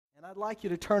I'd like you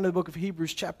to turn to the book of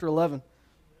Hebrews chapter 11.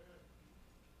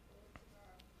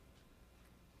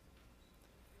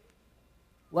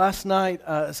 Last night,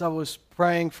 as I was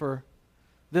praying for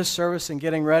this service and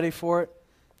getting ready for it,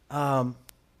 I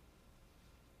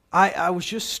was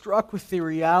just struck with the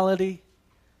reality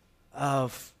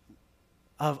of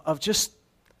just,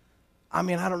 I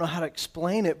don't know how to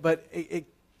explain it, but it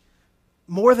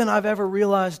more than I've ever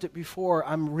realized it before,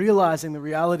 I'm realizing the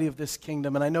reality of this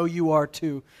kingdom, and I know you are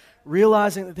too,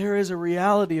 realizing that there is a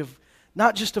reality of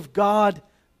not just of God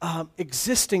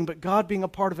existing, but God being a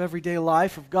part of everyday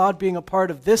life, of God being a part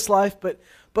of this life, but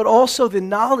also the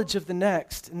knowledge of the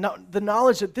next, the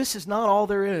knowledge that this is not all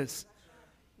there is.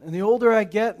 And the older I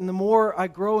get and the more I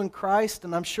grow in Christ,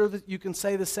 and I'm sure that you can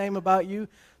say the same about you,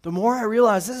 the more I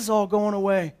realize this is all going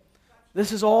away.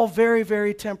 This is all very,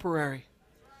 very temporary.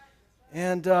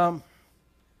 And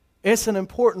it's an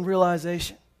important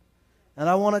realization. And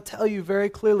I want to tell you very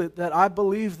clearly that I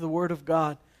believe the Word of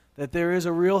God, that there is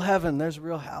a real heaven, there's a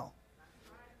real hell.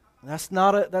 And that's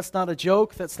not a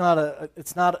joke, it's not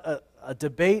a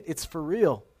debate, it's for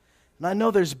real. And I know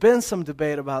there's been some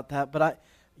debate about that, but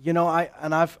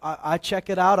I check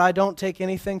it out. I don't take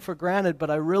anything for granted, but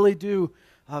I really do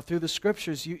through the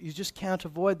Scriptures. You just can't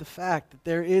avoid the fact that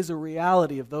there is a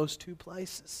reality of those two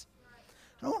places.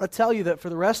 I want to tell you that for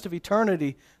the rest of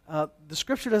eternity, the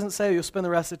Scripture doesn't say you'll spend the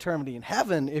rest of eternity in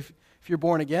heaven if you're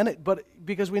born again, but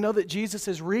because we know that Jesus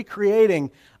is recreating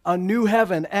a new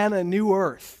heaven and a new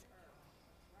earth.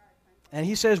 And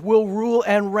He says we'll rule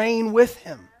and reign with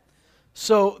Him.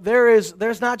 So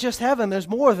there's not just heaven, there's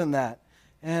more than that.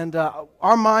 And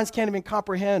our minds can't even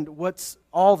comprehend what's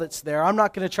all that's there. I'm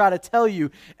not going to try to tell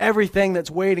you everything that's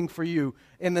waiting for you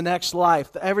in the next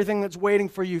life, everything that's waiting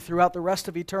for you throughout the rest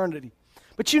of eternity.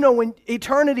 But when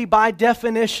eternity by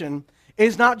definition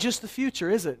is not just the future,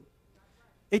 is it?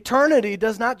 Eternity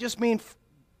does not just mean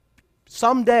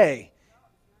someday.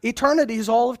 Eternity is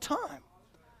all of time.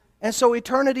 And so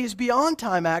eternity is beyond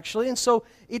time, actually. And so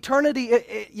eternity,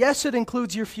 yes, it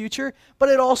includes your future, but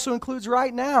it also includes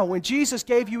right now. When Jesus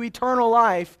gave you eternal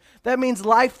life, that means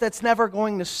life that's never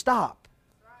going to stop.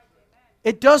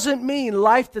 It doesn't mean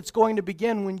life that's going to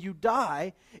begin when you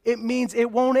die. It means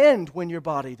it won't end when your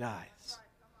body dies.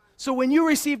 So when you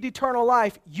received eternal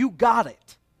life, you got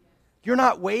it. You're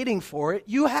not waiting for it.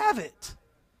 You have it.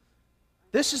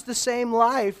 This is the same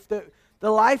life, the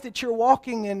life that you're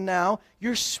walking in now.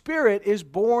 Your spirit is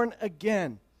born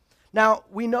again. Now,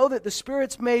 we know that the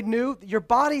spirit's made new. Your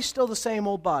body's still the same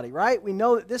old body, right? We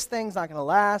know that this thing's not going to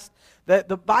last. That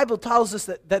the Bible tells us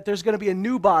that there's going to be a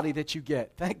new body that you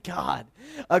get. Thank God.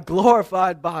 A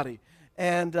glorified body.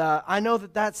 And I know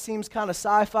that seems kind of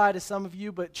sci-fi to some of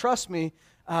you, but trust me,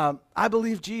 I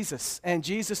believe Jesus, and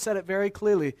Jesus said it very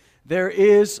clearly. There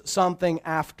is something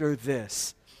after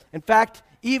this. In fact,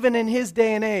 even in His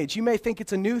day and age, you may think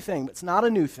it's a new thing, but it's not a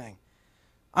new thing.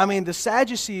 The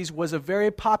Sadducees was a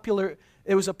popular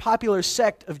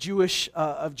sect of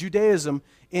Judaism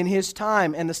in His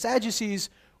time, and the Sadducees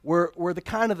were the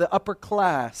kind of the upper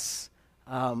class,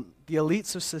 the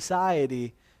elites of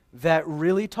society that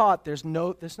really taught there's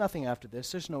nothing after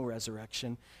this, there's no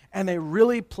resurrection, and they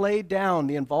really played down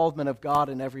the involvement of God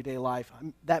in everyday life.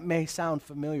 That may sound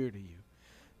familiar to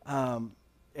you.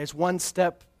 It's one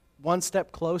step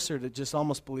closer to just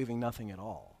almost believing nothing at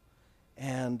all,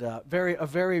 and a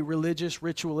very religious,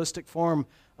 ritualistic form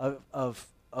of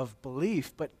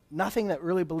belief, but nothing that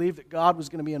really believed that God was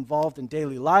going to be involved in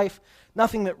daily life,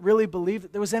 nothing that really believed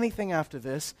that there was anything after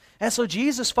this. And so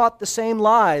Jesus fought the same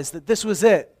lies, that this was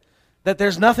it, that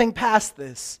there's nothing past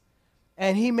this.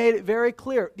 And He made it very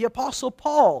clear. The Apostle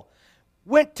Paul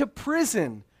went to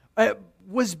prison,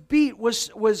 was beat,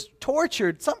 was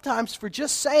tortured, sometimes for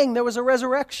just saying there was a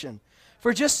resurrection,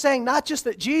 for just saying not just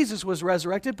that Jesus was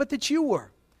resurrected, but that you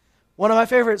were. One of my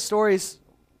favorite stories,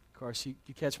 of course, you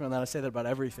catch me on that, I say that about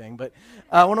everything, but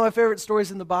one of my favorite stories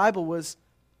in the Bible was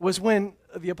when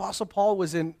the Apostle Paul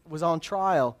was on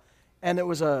trial, and it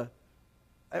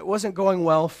wasn't going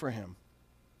well for him.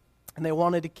 And they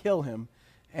wanted to kill him.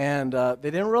 And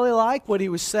they didn't really like what he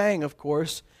was saying, of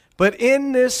course. But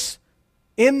in this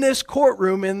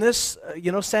courtroom, in this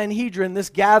Sanhedrin, this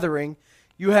gathering,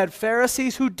 you had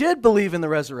Pharisees who did believe in the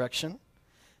resurrection.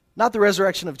 Not the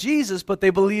resurrection of Jesus, but they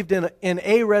believed in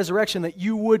a resurrection, that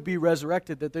you would be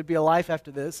resurrected, that there'd be a life after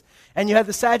this. And you had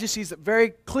the Sadducees that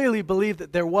very clearly believed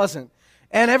that there wasn't.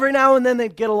 And every now and then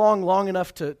they'd get along long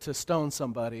enough to stone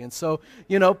somebody. And so,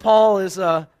 Paul is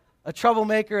a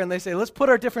troublemaker, and they say, let's put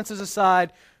our differences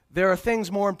aside. There are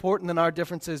things more important than our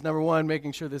differences. Number one,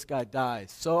 making sure this guy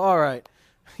dies. So, all right,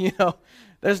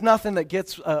 there's nothing that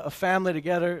gets a family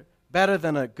together better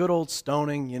than a good old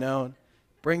stoning,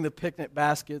 Bring the picnic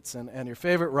baskets and your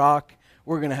favorite rock.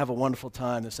 We're going to have a wonderful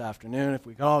time this afternoon if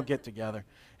we can all get together.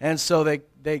 And so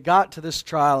they got to this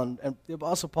trial, and the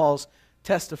Apostle Paul's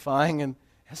testifying, and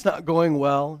it's not going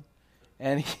well.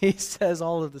 And he says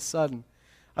all of a sudden,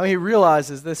 he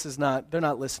realizes they're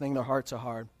not listening, their hearts are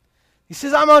hard. He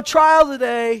says, I'm on trial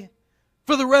today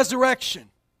for the resurrection.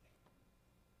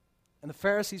 And the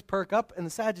Pharisees perk up, and the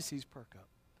Sadducees perk up.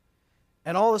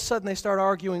 And all of a sudden they start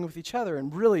arguing with each other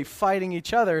and really fighting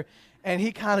each other. And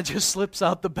he kind of just slips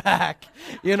out the back,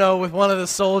 with one of the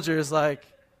soldiers like,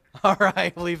 all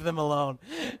right, leave them alone.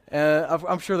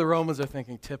 I'm sure the Romans are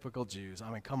thinking, typical Jews.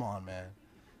 Come on, man.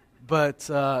 But,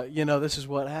 this is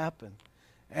what happened.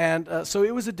 And so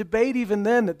it was a debate even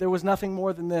then that there was nothing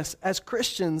more than this. As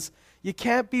Christians, you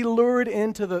can't be lured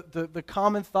into the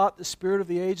common thought, the spirit of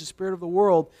the age, the spirit of the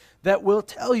world, that will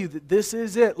tell you that this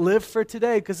is it. Live for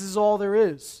today because this is all there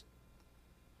is.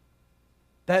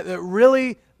 That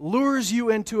really lures you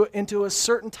into a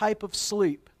certain type of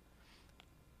sleep.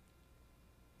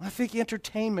 I think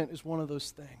entertainment is one of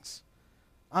those things.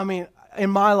 In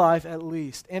my life at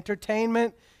least,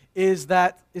 entertainment is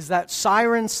that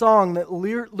siren song that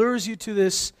lures you to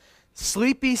this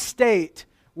sleepy state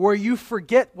where you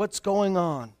forget what's going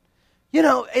on.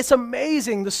 It's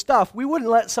amazing the stuff. We wouldn't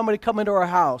let somebody come into our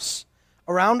house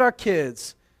around our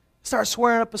kids, start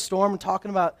swearing up a storm and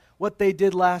talking about what they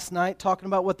did last night, talking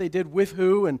about what they did with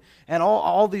who, and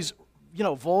all these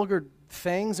vulgar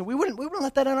things, and we wouldn't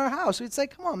let that in our house. We'd say,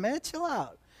 come on, man, chill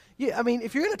out. Yeah,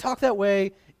 if you're going to talk that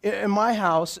way in my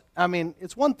house,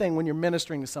 it's one thing when you're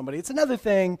ministering to somebody. It's another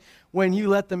thing when you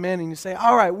let them in and you say,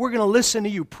 all right, we're going to listen to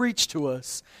you, preach to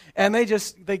us. And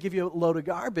they give you a load of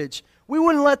garbage. We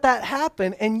wouldn't let that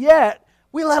happen, and yet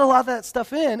we let a lot of that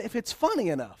stuff in if it's funny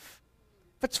enough.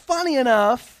 If it's funny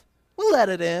enough, we'll let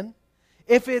it in.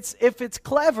 If it's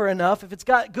clever enough, if it's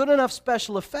got good enough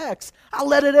special effects, I'll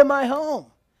let it in my home.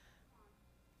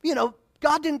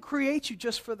 God didn't create you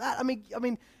just for that.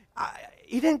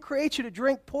 He didn't create you to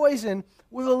drink poison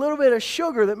with a little bit of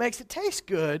sugar that makes it taste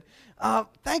good.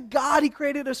 Thank God He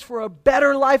created us for a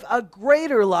better life, a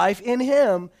greater life in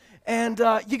Him. And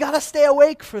you got to stay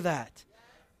awake for that.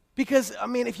 Because,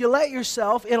 if you let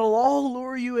yourself, it'll all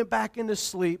lure you back into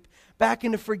sleep, back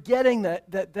into forgetting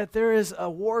that there is a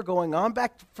war going on,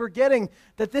 back to forgetting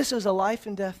that this is a life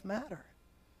and death matter.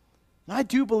 And I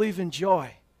do believe in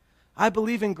joy. I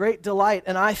believe in great delight,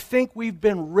 and I think we've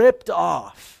been ripped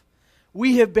off.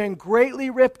 We have been greatly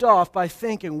ripped off by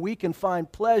thinking we can find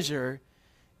pleasure.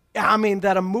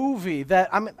 That a movie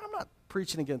I'm not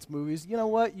preaching against movies. You know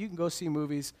what? You can go see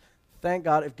movies. Thank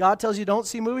God. If God tells you don't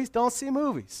see movies, don't see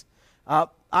movies. I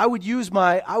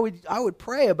would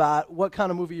pray about what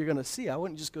kind of movie you're going to see. I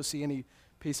wouldn't just go see any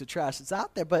piece of trash that's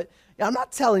out there. But I'm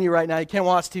not telling you right now you can't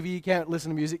watch TV, you can't listen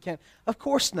to music, of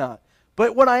course not.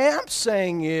 But what I am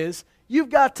saying is you've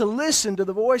got to listen to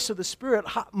the voice of the Spirit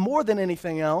more than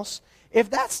anything else. If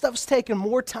that stuff's taken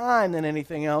more time than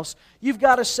anything else, you've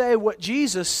got to say what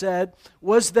Jesus said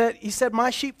was that He said, my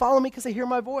sheep follow me because they hear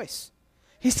my voice.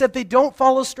 He said they don't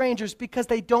follow strangers because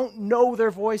they don't know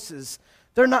their voices.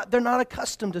 They're not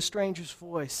accustomed to strangers'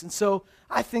 voice. And so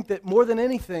I think that more than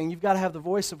anything, you've got to have the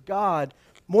voice of God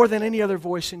more than any other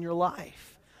voice in your life.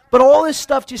 But all this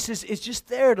stuff is just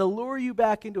there to lure you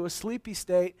back into a sleepy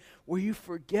state where you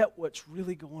forget what's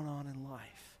really going on in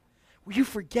life. Where you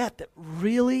forget that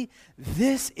really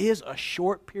this is a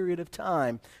short period of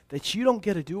time that you don't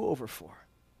get a do-over for.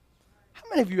 How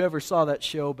many of you ever saw that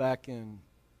show back in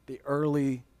the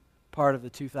early part of the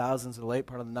 2000s or the late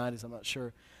part of the 90s? I'm not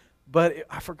sure. But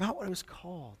I forgot what it was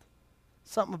called.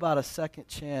 Something about a second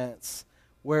chance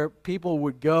where people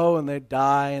would go and they'd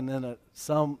die and then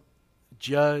some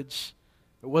judge,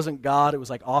 it wasn't God, it was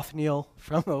like Othniel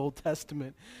from the Old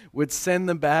Testament, would send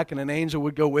them back and an angel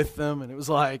would go with them, and it was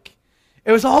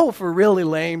all for really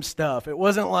lame stuff. It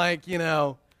wasn't like,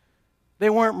 they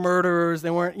weren't murderers,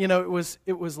 they weren't,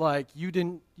 it was like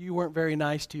you weren't very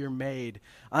nice to your maid.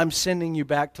 I'm sending you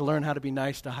back to learn how to be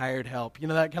nice to hired help.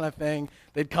 That kind of thing.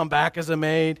 They'd come back as a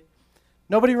maid.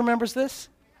 Nobody remembers this?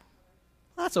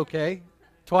 That's okay.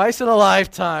 Twice in a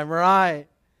lifetime, right?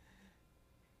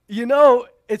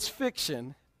 It's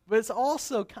fiction, but it's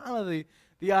also kind of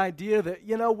the idea that,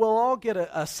 we'll all get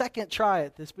a second try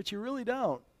at this, but you really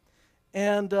don't.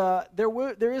 And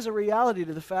there is a reality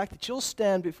to the fact that you'll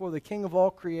stand before the King of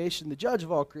all creation, the Judge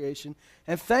of all creation,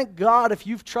 and thank God if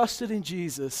you've trusted in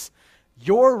Jesus,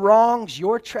 your wrongs,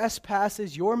 your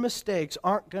trespasses, your mistakes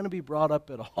aren't going to be brought up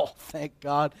at all. Thank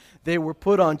God they were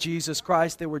put on Jesus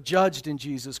Christ. They were judged in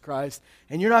Jesus Christ.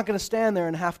 And you're not going to stand there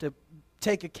and have to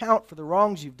take account for the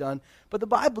wrongs you've done. But the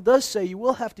Bible does say you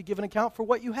will have to give an account for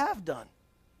what you have done.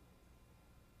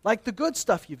 Like the good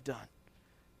stuff you've done.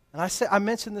 And I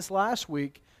mentioned this last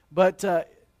week, but the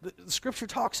Scripture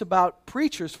talks about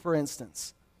preachers, for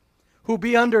instance, who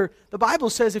be under, the Bible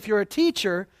says if you're a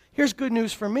teacher, here's good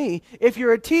news for me, if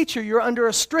you're a teacher, you're under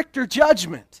a stricter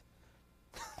judgment.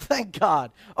 Thank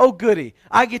God. Oh, goody.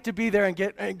 I get to be there and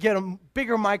get a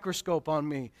bigger microscope on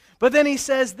me. But then he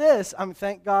says this,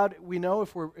 thank God we know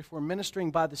if we're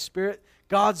ministering by the Spirit,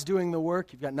 God's doing the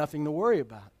work, you've got nothing to worry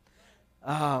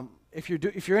about. If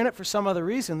you're in it for some other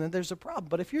reason, then there's a problem.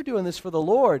 But if you're doing this for the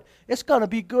Lord, it's going to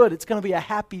be good. It's going to be a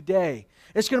happy day.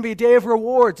 It's going to be a day of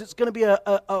rewards. It's going to be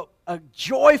a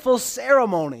joyful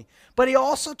ceremony. But he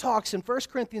also talks in 1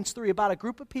 Corinthians 3 about a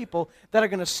group of people that are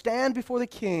going to stand before the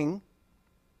king,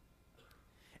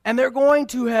 and they're going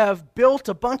to have built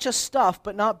a bunch of stuff,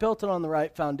 but not built it on the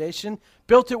right foundation,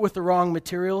 built it with the wrong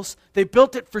materials. They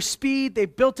built it for speed. They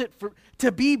built it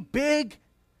to be big,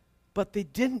 but they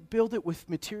didn't build it with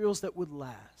materials that would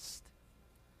last.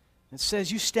 It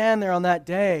says you stand there on that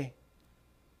day,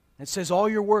 and it says all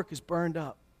your work is burned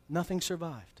up. Nothing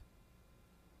survived.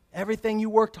 Everything you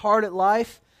worked hard at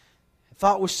life,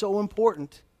 thought was so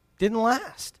important, didn't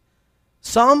last.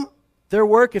 Some, their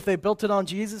work, if they built it on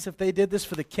Jesus, if they did this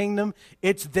for the kingdom,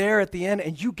 it's there at the end,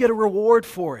 and you get a reward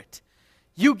for it.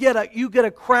 You get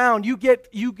a crown. You get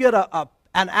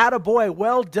an attaboy,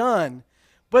 well done.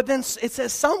 But then it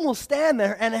says some will stand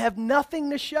there and have nothing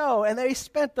to show, and they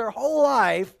spent their whole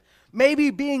life maybe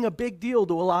being a big deal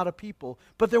to a lot of people,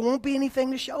 but there won't be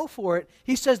anything to show for it.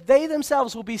 He says they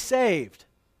themselves will be saved,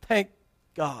 thank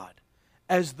God,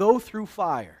 as though through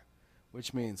fire,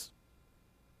 which means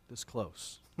this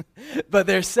close. But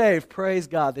they're saved, praise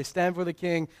God. They stand for the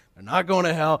King. They're not going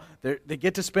to hell. They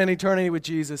get to spend eternity with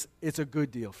Jesus. It's a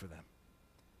good deal for them.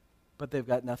 But they've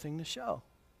got nothing to show.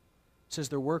 It says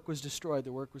their work was destroyed,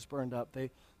 their work was burned up.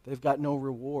 They've got no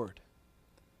reward.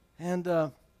 And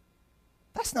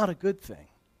that's not a good thing.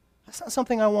 That's not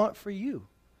something I want for you.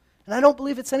 And I don't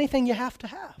believe it's anything you have to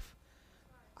have.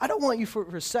 I don't want you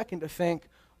for a second to think,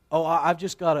 oh, I've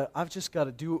just got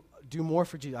to do more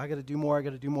for Jesus. I got to do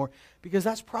more, because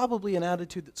that's probably an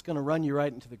attitude that's going to run you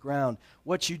right into the ground.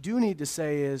 What you do need to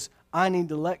say is, I need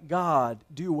to let God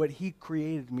do what He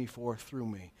created me for through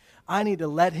me. I need to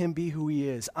let Him be who He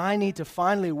is. I need to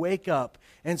finally wake up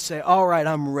and say, all right,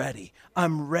 I'm ready.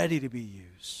 I'm ready to be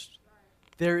used.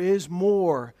 There is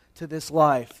more to this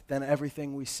life than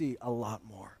everything we see, a lot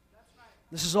more.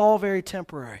 This is all very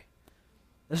temporary.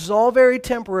 This is all very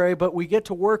temporary, but we get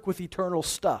to work with eternal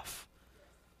stuff.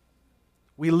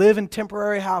 We live in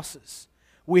temporary houses.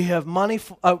 We have money,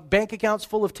 bank accounts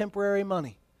full of temporary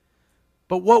money.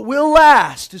 But what will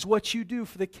last is what you do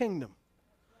for the kingdom.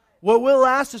 What will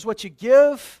last is what you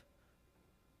give.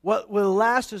 What will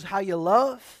last is how you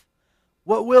love.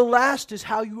 What will last is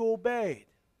how you obeyed.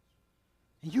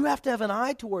 And you have to have an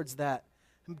eye towards that.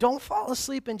 And don't fall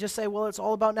asleep and just say, well, it's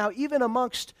all about now. Even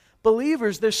amongst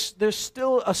believers, there's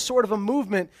still a sort of a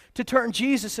movement to turn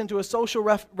Jesus into a social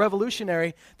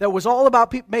revolutionary that was all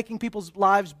about making people's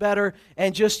lives better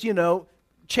and just,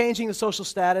 changing the social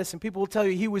status. And people will tell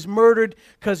you he was murdered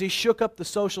because he shook up the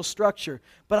social structure.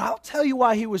 But I'll tell you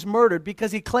why he was murdered,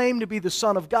 because he claimed to be the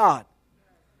Son of God.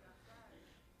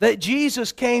 That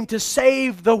Jesus came to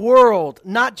save the world,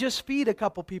 not just feed a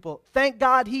couple people. Thank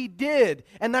God He did.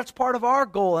 And that's part of our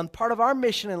goal and part of our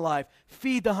mission in life.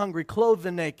 Feed the hungry, clothe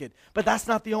the naked. But that's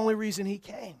not the only reason He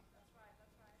came.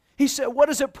 He said, what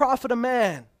does it profit a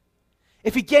man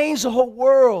if he gains the whole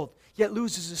world yet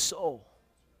loses his soul?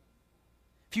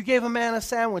 If you gave a man a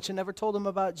sandwich and never told him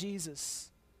about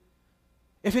Jesus,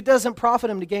 if it doesn't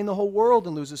profit him to gain the whole world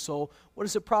and lose his soul, what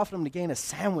does it profit him to gain a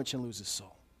sandwich and lose his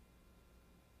soul?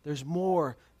 There's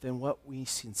more than what we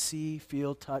can see,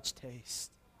 feel, touch,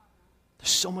 taste.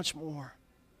 There's so much more.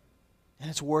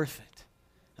 And it's worth it.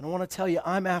 And I want to tell you,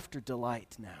 I'm after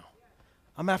delight now.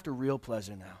 I'm after real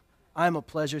pleasure now. I'm a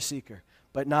pleasure seeker,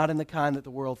 but not in the kind that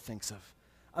the world thinks of.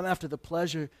 I'm after the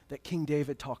pleasure that King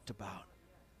David talked about,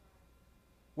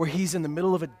 where he's in the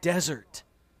middle of a desert,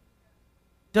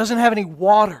 doesn't have any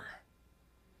water.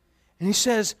 And he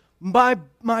says,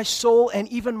 my soul and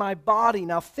even my body.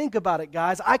 Now think about it,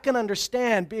 guys. I can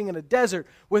understand being in a desert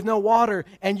with no water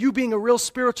and you being a real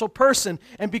spiritual person.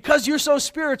 And because you're so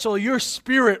spiritual, your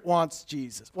spirit wants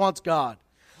Jesus, wants God,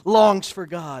 longs for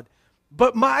God.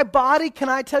 But my body, can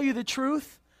I tell you the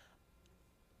truth?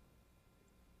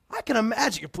 I can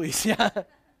imagine, please, yeah.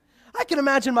 I can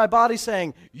imagine my body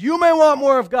saying, you may want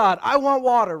more of God. I want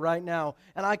water right now.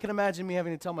 And I can imagine me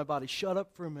having to tell my body, shut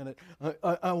up for a minute.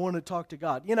 I want to talk to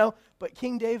God. But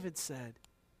King David said,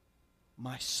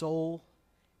 my soul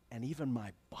and even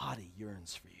my body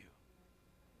yearns for you.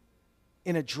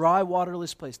 In a dry,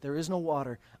 waterless place, there is no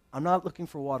water. I'm not looking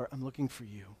for water. I'm looking for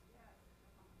you.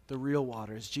 The real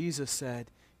water. As Jesus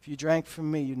said, if you drank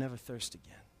from me, you'd never thirst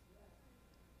again.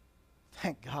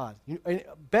 Thank God. A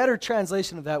better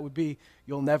translation of that would be,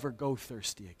 you'll never go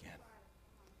thirsty again.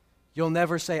 You'll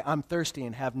never say, I'm thirsty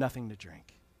and have nothing to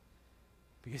drink.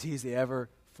 Because he's the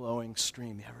ever-flowing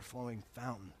stream, the ever-flowing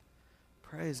fountain.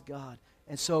 Praise God.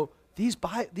 And so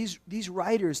these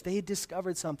writers, they had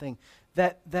discovered something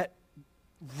that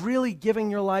really giving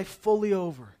your life fully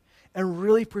over and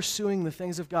really pursuing the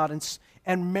things of God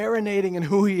and marinating in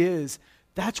who he is,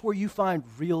 that's where you find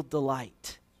real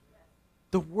delight.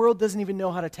 The world doesn't even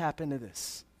know how to tap into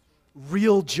this.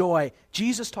 Real joy.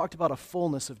 Jesus talked about a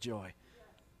fullness of joy.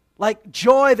 Like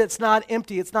joy that's not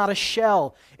empty. It's not a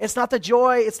shell. It's not the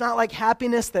joy. It's not like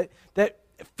happiness that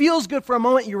feels good for a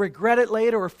moment, you regret it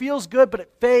later, or feels good but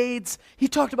it fades. He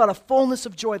talked about a fullness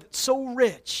of joy that's so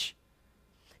rich.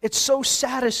 It's so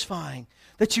satisfying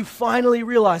that you finally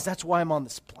realize that's why I'm on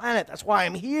this planet. That's why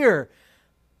I'm here.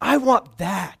 I want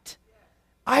that.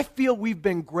 I feel we've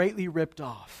been greatly ripped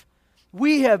off.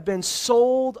 We have been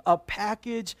sold a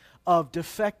package of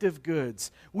defective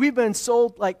goods. We've been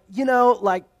sold like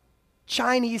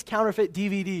Chinese counterfeit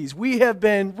DVDs. We have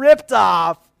been ripped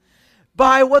off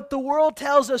by what the world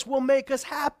tells us will make us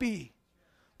happy.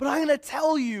 But I'm going to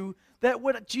tell you that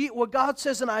what God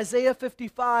says in Isaiah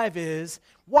 55 is,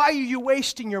 why are you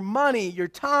wasting your money, your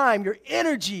time, your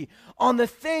energy on the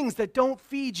things that don't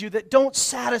feed you, that don't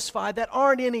satisfy, that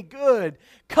aren't any good?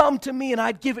 Come to me and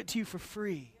I'd give it to you for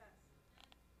free.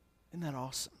 Isn't that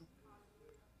awesome?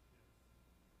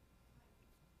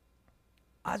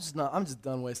 I'm just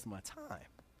done wasting my time.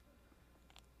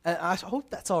 And I hope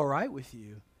that's all right with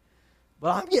you.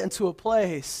 But I'm getting to a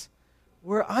place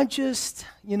where I'm just,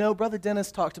 Brother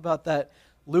Dennis talked about that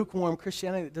lukewarm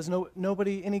Christianity that does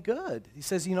nobody any good. He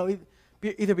says,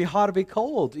 either be hot or be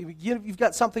cold. You've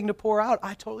got something to pour out.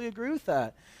 I totally agree with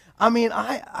that. I mean,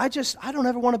 I don't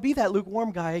ever want to be that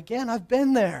lukewarm guy again. I've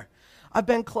been there. I've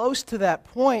been close to that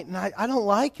point, and I don't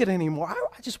like it anymore.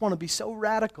 I just want to be so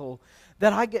radical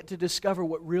that I get to discover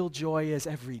what real joy is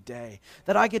every day,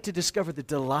 that I get to discover the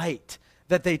delight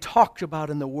that they talked about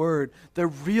in the Word, the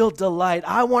real delight.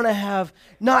 I want to have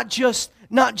not just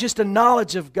a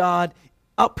knowledge of God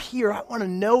up here. I want to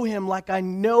know him like I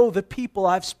know the people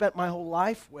I've spent my whole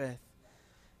life with.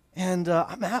 And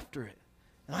I'm after it.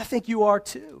 And I think you are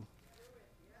too.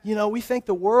 We think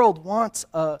the world wants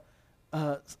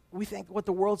we think what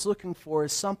the world's looking for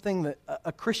is something that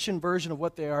a Christian version of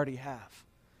what they already have.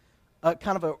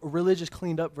 Kind of a religious,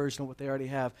 cleaned up version of what they already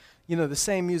have. The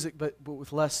same music but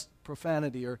with less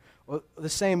profanity, or the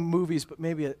same movies but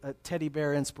maybe a teddy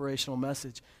bear inspirational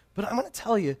message. But I'm going to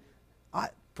tell you,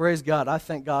 praise God, I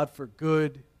thank God for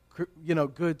good,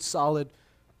 solid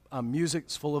music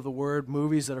that's full of the Word,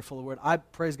 movies that are full of the Word. I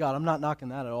praise God, I'm not knocking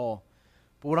that at all.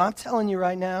 But what I'm telling you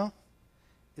right now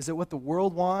is that what the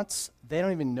world wants, they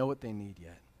don't even know what they need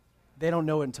yet. They don't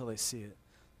know it until they see it.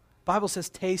 The Bible says,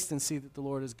 taste and see that the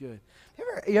Lord is good.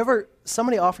 You ever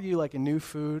somebody offer you like a new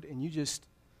food and you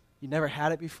never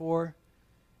had it before,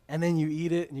 and then you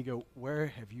eat it and you go, where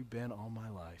have you been all my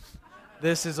life?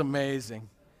 This is amazing.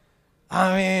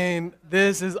 I mean,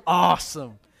 this is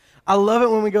awesome. I love it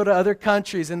when we go to other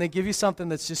countries and they give you something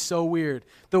that's just so weird.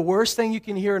 The worst thing you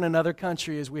can hear in another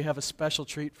country is, we have a special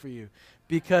treat for you,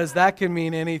 because that can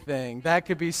mean anything. That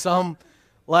could be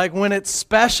when it's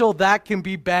special, that can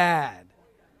be bad.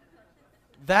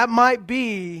 That might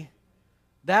be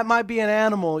an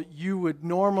animal you would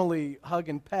normally hug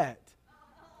and pet.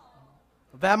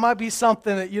 That might be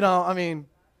something that,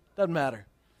 doesn't matter.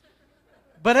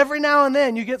 But every now and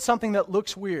then you get something that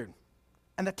looks weird,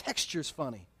 and the texture's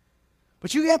funny.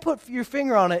 But you can't put your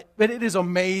finger on it, but it is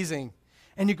amazing.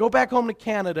 And you go back home to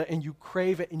Canada and you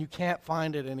crave it and you can't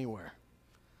find it anywhere.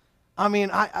 I mean,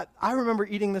 I remember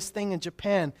eating this thing in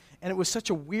Japan, and it was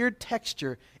such a weird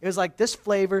texture. It was like this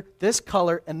flavor, this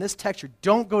color, and this texture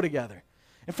don't go together.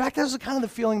 In fact, that was kind of the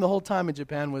feeling the whole time in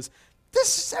Japan was,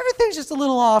 everything's just a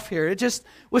little off here. It just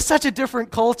was such a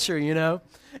different culture,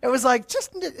 It was like,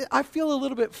 I feel a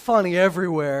little bit funny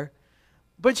everywhere.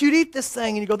 But you'd eat this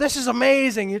thing, and you go, this is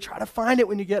amazing. You try to find it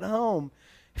when you get home.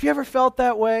 Have you ever felt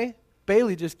that way?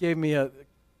 Bailey just gave me a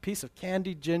piece of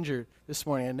candied ginger this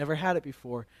morning. I never had it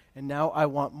before, and now I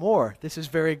want more. This is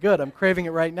very good. I'm craving it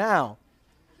right now.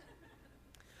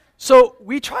 So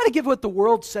we try to give what the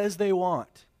world says they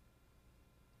want.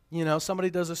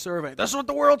 Somebody does a survey. This is what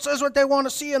the world says what they want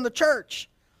to see in the church.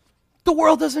 The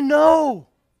world doesn't know.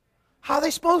 How are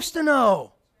they supposed to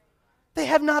know? They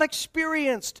have not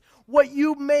experienced what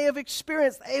you may have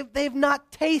experienced. They've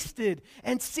not tasted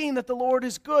and seen that the Lord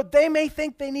is good. They may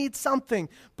think they need something,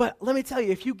 but let me tell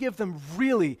you, if you give them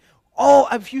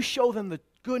if you show them the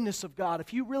goodness of God,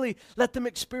 if you really let them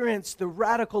experience the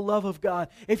radical love of God,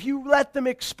 if you let them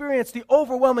experience the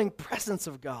overwhelming presence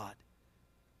of God,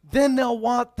 then they'll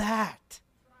want that.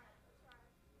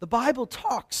 The Bible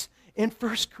talks in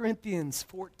 1 Corinthians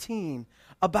 14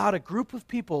 about a group of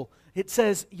people. It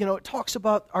says, it talks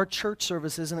about our church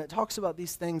services, and it talks about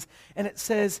these things, and it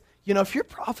says, if you're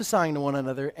prophesying to one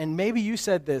another, and maybe you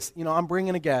said this, I'm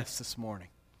bringing a guest this morning,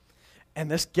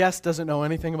 and this guest doesn't know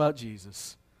anything about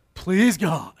Jesus. Please,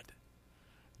 God,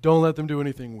 don't let them do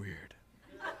anything weird.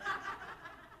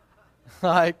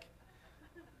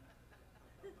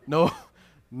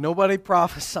 Nobody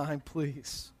prophesying,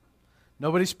 please.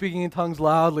 Nobody speaking in tongues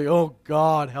loudly. Oh,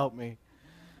 God, help me.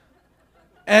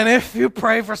 And if you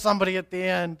pray for somebody at the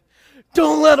end,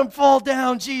 don't let them fall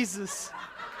down, Jesus.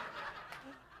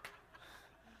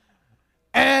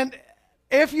 And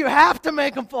if you have to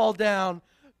make them fall down,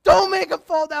 don't make them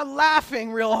fall down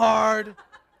laughing real hard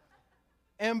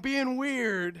and being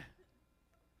weird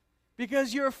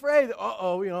because you're afraid,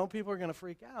 people are going to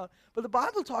freak out. But the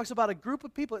Bible talks about a group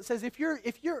of people. It says if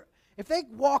they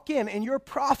walk in and you're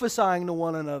prophesying to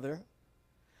one another,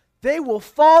 they will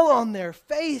fall on their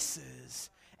faces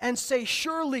and say,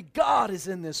 surely God is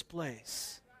in this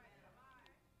place.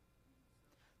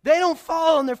 They don't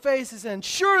fall on their faces and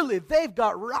surely they've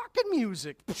got rockin'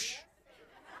 music.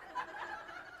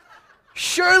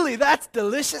 Surely that's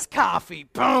delicious coffee.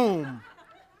 Boom.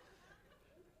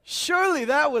 Surely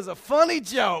that was a funny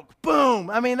joke.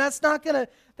 Boom. I mean, that's not going to,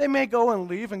 they may go and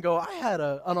leave and go, I had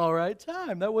an all right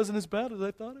time. That wasn't as bad as I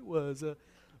thought it was.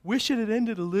 Wish it had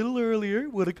ended a little earlier.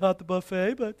 Would have caught the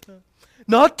buffet, but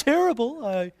not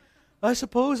terrible. I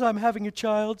suppose I'm having a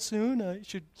child soon. I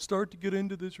should start to get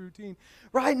into this routine.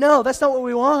 Right? No, that's not what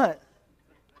we want.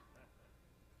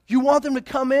 You want them to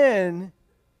come in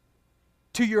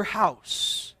to your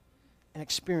house and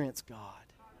experience God.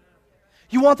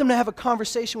 You want them to have a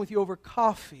conversation with you over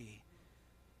coffee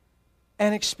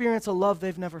and experience a love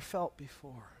they've never felt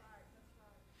before.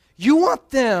 You want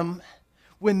them,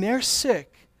 when they're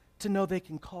sick, to know they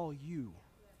can call you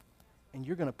and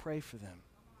you're going to pray for them.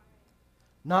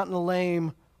 Not in a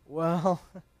lame,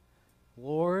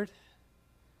 Lord,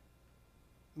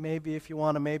 maybe if you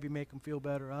want to maybe make them feel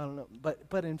better, I don't know.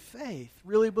 But in faith,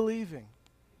 really believing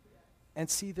and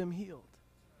see them healed.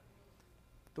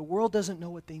 The world doesn't know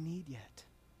what they need yet.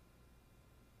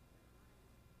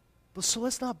 But so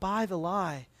let's not buy the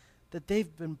lie that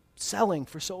they've been selling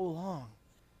for so long,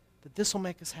 that this will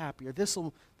make us happy or this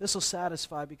will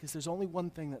satisfy, because there's only one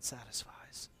thing that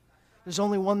satisfies. There's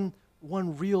only one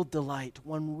real delight,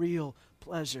 one real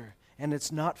pleasure, and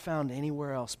it's not found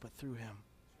anywhere else but through Him.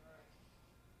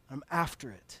 I'm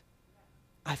after it.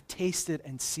 I've tasted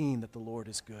and seen that the Lord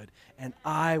is good, and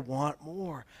I want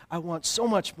more. I want so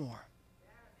much more.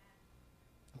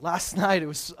 Last night, it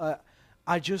was,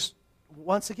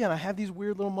 once again, I have these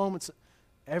weird little moments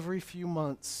every few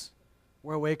months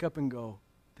where I wake up and go,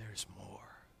 there's more.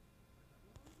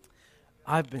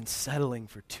 I've been settling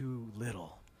for too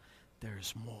little.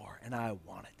 There's more, and I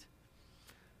want it.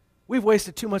 We've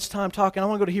wasted too much time talking. I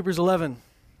want to go to Hebrews 11.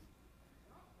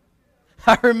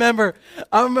 I remember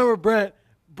Brent.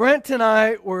 Brent and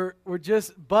I were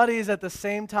just buddies at the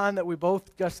same time that we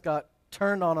both just got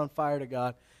turned on fire to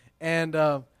God.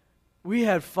 And we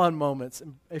had fun moments.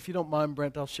 And if you don't mind,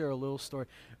 Brent, I'll share a little story.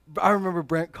 I remember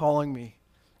Brent calling me,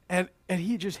 and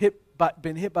he just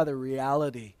been hit by the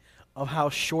reality of how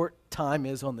short time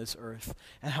is on this earth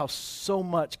and how so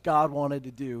much God wanted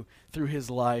to do through his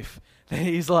life. And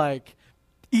he's like,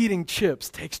 eating chips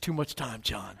takes too much time,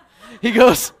 John. He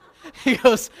goes,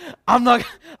 I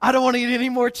don't want to eat any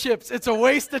more chips. It's a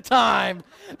waste of time.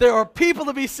 There are people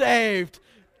to be saved.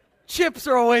 Chips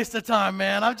are a waste of time,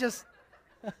 man. I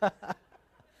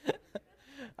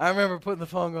remember putting the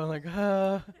phone going like,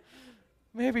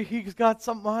 maybe he's got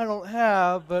something I don't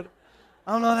have, but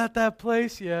I'm not at that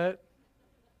place yet.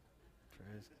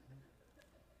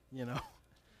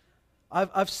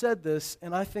 I've said this,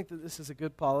 and I think that this is a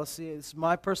good policy. It's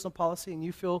my personal policy, and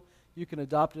you feel you can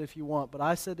adopt it if you want. But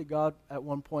I said to God at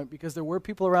one point, because there were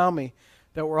people around me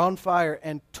that were on fire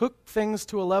and took things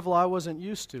to a level I wasn't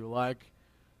used to. Like,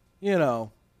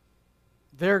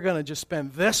 they're going to just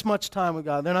spend this much time with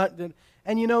God.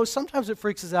 And sometimes it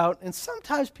freaks us out, and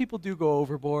sometimes people do go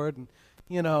overboard, and,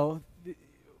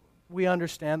 we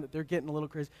understand that they're getting a little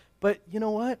crazy. But you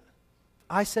know what?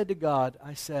 I said to God,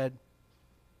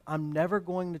 I'm never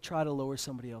going to try to lower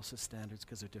somebody else's standards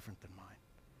because they're different than mine.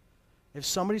 If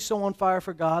somebody's so on fire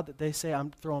for God that they say,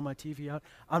 I'm throwing my TV out,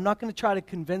 I'm not going to try to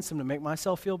convince them to make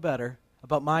myself feel better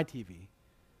about my TV,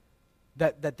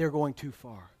 that they're going too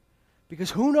far.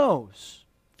 Because who knows?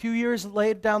 A few years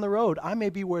later down the road, I may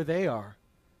be where they are.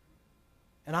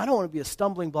 And I don't want to be a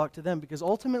stumbling block to them, because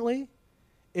ultimately,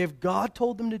 if God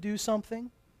told them to do something,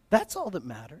 that's all that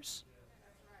matters.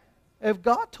 If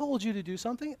God told you to do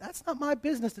something, that's not my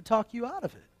business to talk you out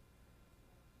of it.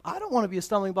 I don't want to be a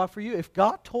stumbling block for you. If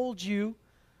God told you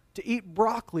to eat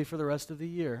broccoli for the rest of the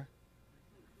year,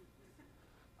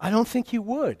 I don't think He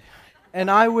would. And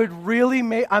I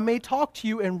may talk to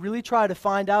you and really try to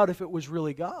find out if it was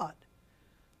really God.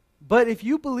 But if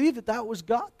you believe that that was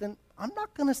God, then I'm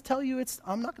not going to tell you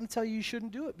you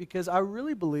shouldn't do it, because I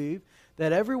really believe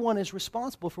that everyone is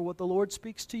responsible for what the Lord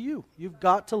speaks to you. You've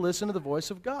got to listen to the voice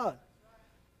of God.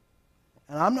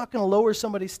 And I'm not going to lower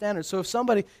somebody's standards. So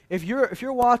if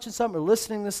you're watching something or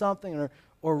listening to something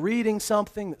or reading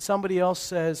something that somebody else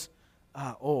says,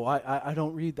 I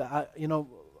don't read that.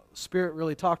 Spirit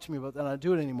really talked to me about that, and I don't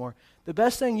do it anymore. The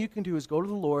best thing you can do is go to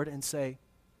the Lord and say,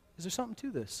 is there something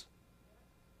to this?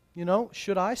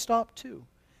 Should I stop too?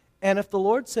 And if the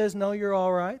Lord says, no, you're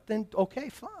all right, then okay,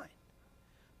 fine.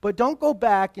 But don't go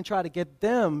back and try to get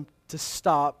them to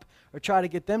stop or try to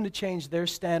get them to change their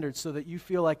standards so that you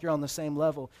feel like you're on the same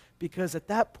level. Because at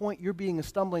that point, you're being a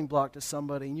stumbling block to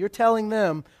somebody, and you're telling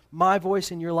them, my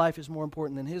voice in your life is more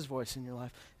important than his voice in your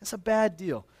life. That's a bad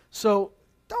deal. So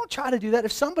don't try to do that.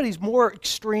 If somebody's more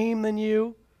extreme than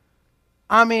you,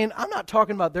 I'm not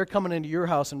talking about they're coming into your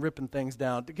house and ripping things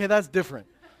down. Okay, that's different.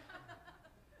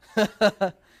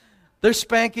 They're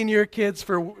spanking your kids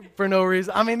for no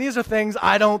reason. These are things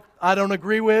I don't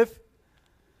agree with.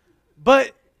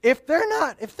 But if they're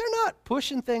not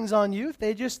pushing things on you,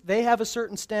 if they have a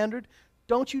certain standard,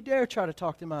 don't you dare try to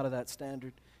talk them out of that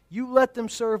standard. You let them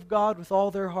serve God with all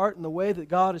their heart in the way that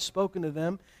God has spoken to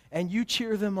them, and you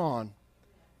cheer them on.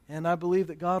 And I believe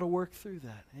that God will work through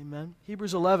that. Amen.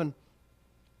 Hebrews 11.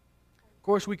 Of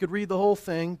course, we could read the whole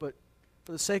thing, but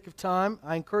for the sake of time,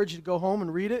 I encourage you to go home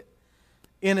and read it.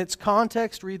 In its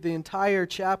context, read the entire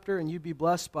chapter, and you'd be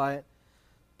blessed by it.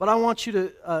 But I want you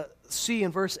to see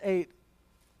in verse 8,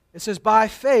 it says, by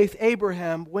faith,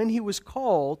 Abraham, when he was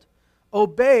called,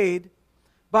 obeyed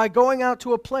by going out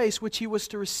to a place which he was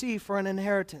to receive for an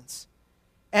inheritance.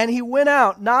 And he went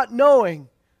out not knowing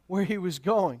where he was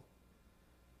going.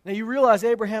 Now you realize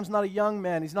Abraham's not a young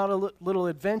man. He's not a little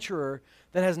adventurer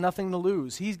that has nothing to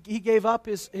lose. He gave up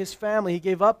his family. He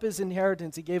gave up his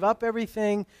inheritance. He gave up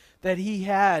everything that he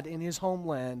had in his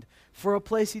homeland for a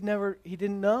place he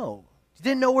didn't know. He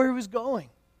didn't know where he was going.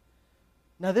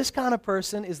 Now this kind of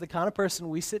person is the kind of person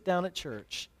we sit down at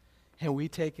church and we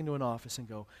take into an office and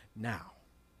go, now,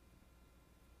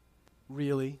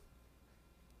 really?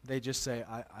 They just say,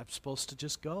 I'm supposed to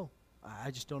just go. I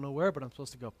just don't know where, but I'm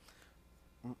supposed to go.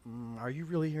 Are you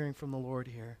really hearing from the Lord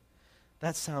here?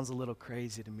 That sounds a little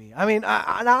crazy to me.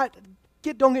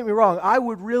 Don't get me wrong.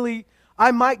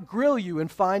 I might grill you and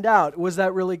find out, was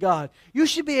that really God? You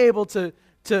should be able to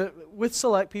with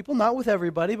select people, not with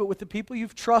everybody, but with the people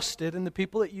you've trusted and the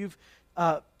people that you've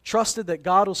trusted that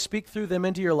God will speak through them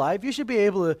into your life. You should be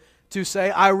able to say,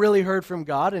 I really heard from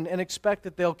God, and expect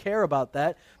that they'll care about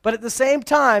that. But at the same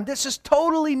time, this is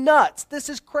totally nuts. This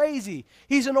is crazy.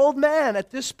 He's an old man at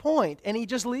this point, and he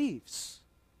just leaves.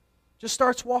 Just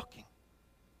starts walking,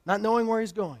 not knowing where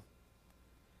he's going.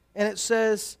 And it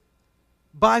says,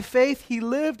 by faith he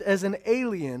lived as an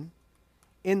alien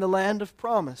in the land of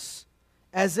promise,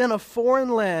 as in a foreign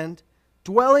land,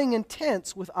 dwelling in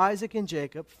tents with Isaac and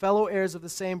Jacob, fellow heirs of the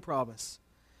same promise.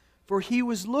 For he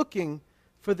was looking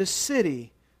for the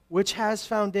city which has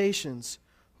foundations,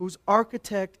 whose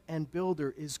architect and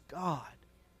builder is God.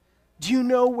 Do you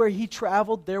know where he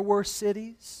traveled? There were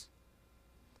cities.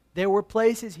 There were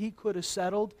places he could have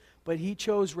settled, but he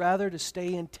chose rather to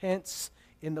stay in tents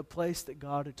in the place that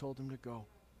God had told him to go.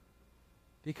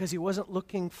 Because he wasn't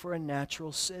looking for a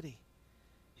natural city.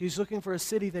 He was looking for a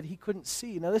city that he couldn't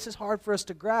see. Now, this is hard for us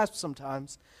to grasp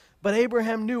sometimes, but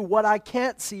Abraham knew what I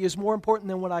can't see is more important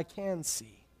than what I can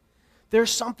see.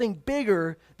 There's something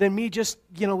bigger than me just,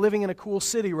 living in a cool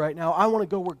city right now. I want to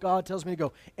go where God tells me to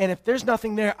go. And if there's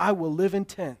nothing there, I will live in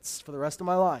tents for the rest of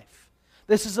my life.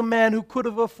 This is a man who could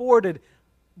have afforded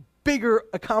bigger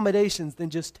accommodations than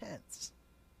just tents.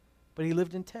 But he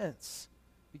lived in tents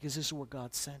because this is where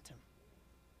God sent him.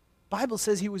 The Bible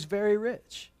says he was very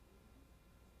rich.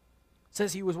 It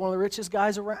says he was one of the richest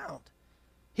guys around.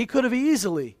 He could have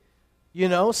easily,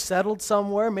 settled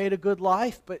somewhere, made a good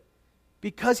life, but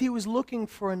because he was looking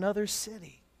for another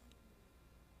city.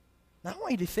 Now, I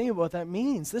want you to think about what that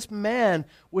means. This man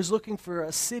was looking for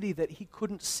a city that he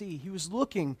couldn't see. He was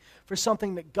looking for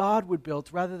something that God would build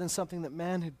rather than something that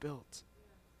man had built.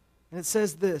 And it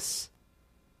says this,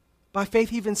 by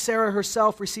faith even Sarah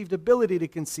herself received ability to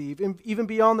conceive, even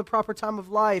beyond the proper time of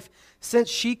life, since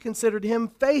she considered him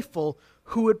faithful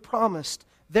who had promised.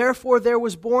 Therefore there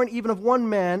was born even of one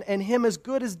man, and him as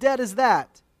good as dead as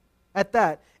that, at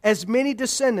that, as many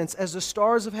descendants as the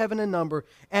stars of heaven in number,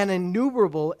 and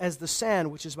innumerable as the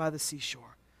sand which is by the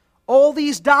seashore. All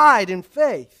these died in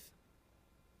faith,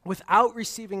 without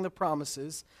receiving the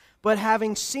promises, but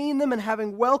having seen them and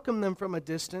having welcomed them from a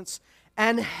distance,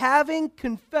 and having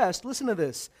confessed, listen to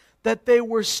this, that they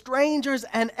were strangers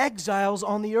and exiles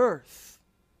on the earth.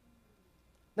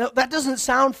 Now, that doesn't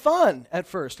sound fun at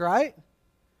first, right?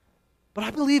 But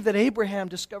I believe that Abraham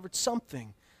discovered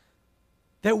something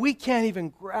that we can't even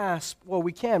grasp. Well,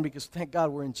 we can, because thank God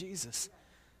we're in Jesus.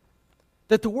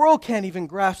 That the world can't even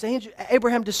grasp.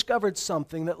 Abraham discovered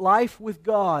something, that life with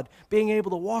God, being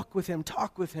able to walk with Him,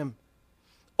 talk with Him,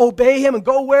 obey Him, and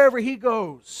go wherever He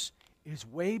goes, is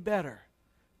way better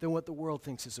than what the world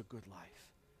thinks is a good life.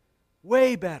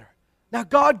 Way better. Now,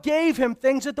 God gave him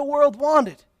things that the world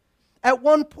wanted. At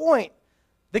one point,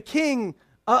 the king,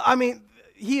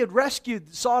 he had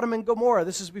rescued Sodom and Gomorrah.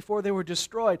 This is before they were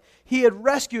destroyed. He had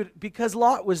rescued, because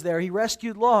Lot was there, he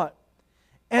rescued Lot.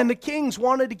 And the kings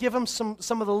wanted to give him some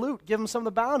of the loot, give him some of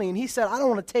the bounty. And he said, I don't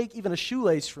want to take even a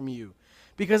shoelace from you.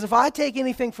 Because if I take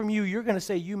anything from you, you're going to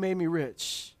say, you made me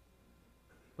rich.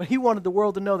 But he wanted the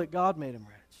world to know that God made him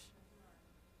rich.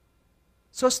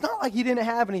 So it's not like he didn't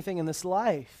have anything in this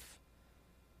life.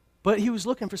 But he was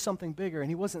looking for something bigger, and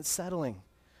he wasn't settling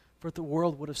for what the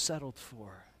world would have settled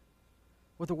for.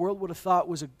 What the world would have thought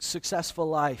was a successful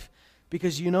life.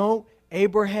 Because,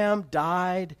 Abraham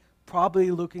died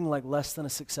probably looking like less than a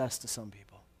success to some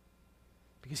people.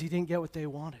 Because he didn't get what they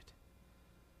wanted.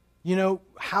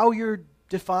 How you're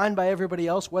defined by everybody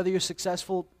else, whether you're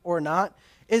successful or not,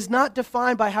 is not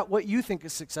defined by what you think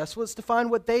is successful. It's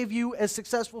defined what they view as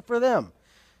successful for them.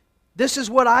 This is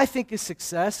what I think is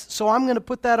success, so I'm going to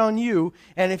put that on you,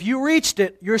 and if you reached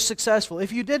it, you're successful.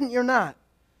 If you didn't, you're not.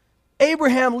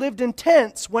 Abraham lived in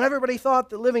tents when everybody thought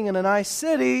that living in a nice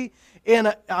city,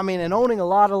 and owning a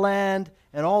lot of land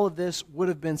and all of this would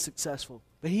have been successful.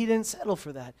 But he didn't settle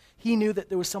for that. He knew that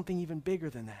there was something even bigger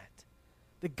than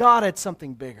that God had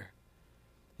something bigger.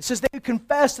 It says they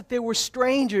confessed that they were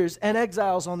strangers and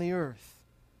exiles on the earth.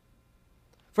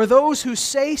 For those who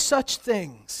say such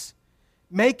things,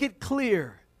 make it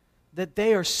clear that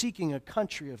they are seeking a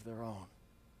country of their own.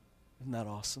 Isn't that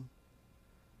awesome?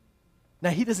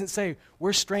 Now, he doesn't say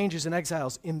we're strangers and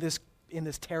exiles in this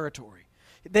territory.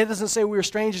 That doesn't say we're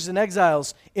strangers and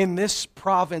exiles in this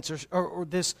province or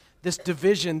this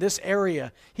division, this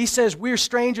area. He says we're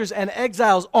strangers and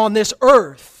exiles on this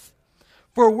earth,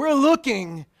 for we're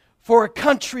looking for a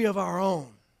country of our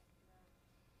own.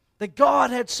 That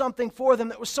God had something for them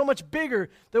that was so much bigger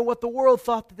than what the world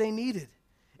thought that they needed.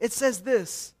 It says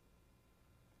this,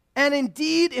 and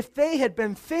indeed, if they had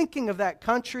been thinking of that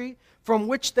country from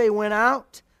which they went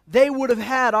out, they would have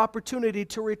had opportunity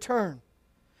to return.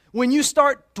 When you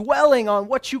start dwelling on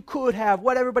what you could have,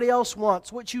 what everybody else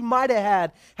wants, what you might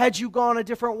have had you gone a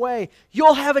different way,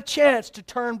 you'll have a chance to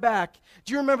turn back.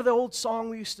 Do you remember the old song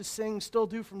we used to sing, still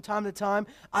do from time to time?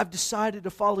 I've decided to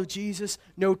follow Jesus,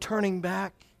 no turning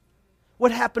back.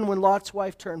 What happened when Lot's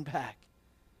wife turned back?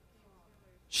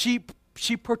 She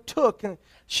partook, and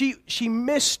she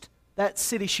missed that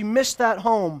city, she missed that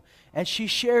home, and she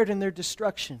shared in their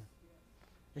destruction.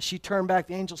 As she turned back,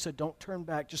 the angel said, don't turn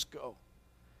back, just go.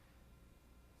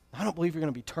 I don't believe you're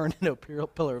going to be turned into a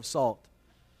pillar of salt,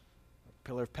 a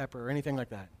pillar of pepper, or anything like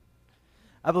that.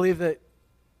 I believe that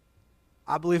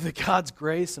God's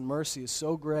grace and mercy is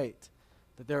so great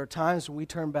that there are times when we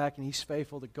turn back and He's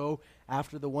faithful to go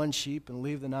after the one sheep and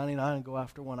leave the 99 and go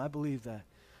after one. I believe that.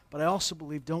 But I also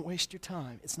believe, don't waste your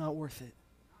time. It's not worth it.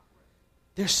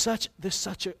 There's such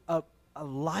a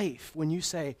life when you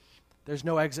say, there's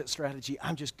no exit strategy,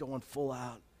 I'm just going full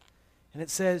out. And it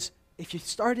says, if you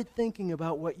started thinking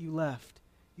about what you left,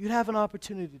 you'd have an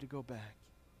opportunity to go back.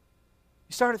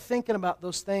 You started thinking about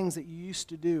those things that you used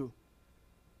to do.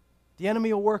 The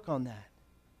enemy will work on that.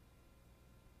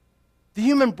 The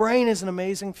human brain is an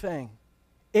amazing thing.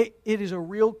 It is a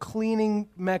real cleaning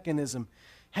mechanism.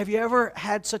 Have you ever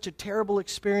had such a terrible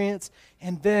experience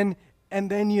and then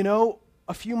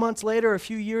a few months later, a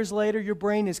few years later, your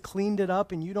brain has cleaned it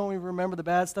up and you don't even remember the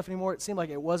bad stuff anymore? It seemed like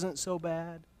it wasn't so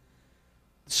bad.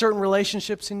 Certain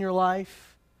relationships in your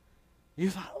life, you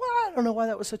thought, well, I don't know why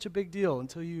that was such a big deal,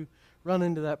 until you run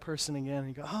into that person again and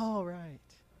you go, oh, right.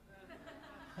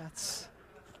 That's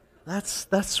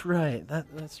right.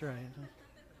 That's right.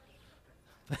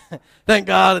 Thank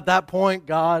God at that point,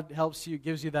 God helps you,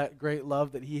 gives you that great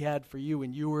love that He had for you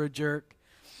when you were a jerk.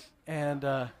 And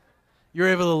you're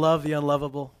able to love the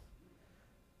unlovable.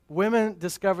 Women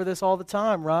discover this all the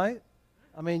time, right?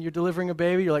 I mean, you're delivering a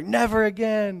baby, you're like, never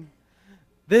again.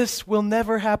 This will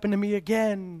never happen to me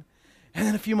again. And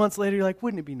then a few months later, you're like,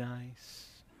 wouldn't it be nice?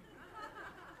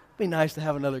 It'd be nice to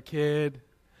have another kid.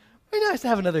 It'd be nice to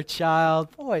have another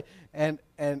child. Boy. And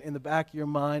in the back of your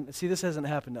mind, see, this hasn't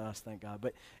happened to us, thank God,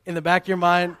 but in the back of your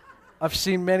mind, I've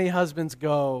seen many husbands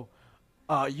go,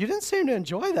 you didn't seem to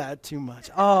enjoy that too much.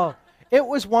 Oh, it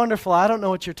was wonderful. I don't know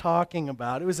what you're talking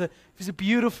about. It was a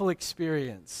beautiful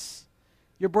experience.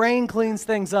 Your brain cleans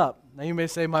things up. Now you may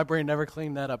say, my brain never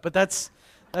cleaned that up, but that's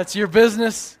your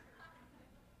business.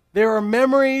 There are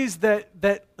memories that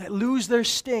lose their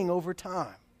sting over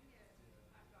time.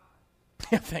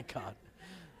 Yeah, thank God.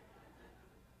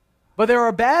 But there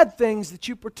are bad things that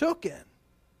you partook in.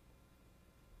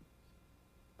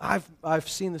 I've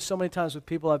seen this so many times with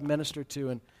people I've ministered to,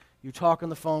 and you talk on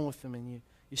the phone with them, and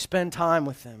you spend time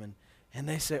with them, and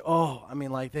they say,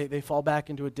 they fall back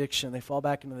into addiction. They fall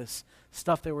back into this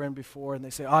stuff they were in before, and they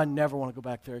say, I never want to go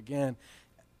back there again.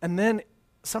 And then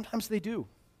sometimes they do.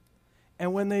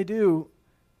 And when they do,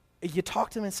 you talk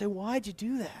to them and say, why'd you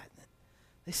do that?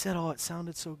 They said, it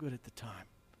sounded so good at the time.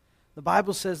 The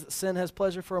Bible says that sin has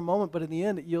pleasure for a moment, but in the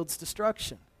end it yields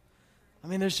destruction. I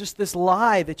mean, there's just this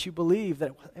lie that you believe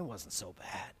that it wasn't so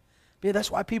bad. But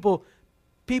that's why people,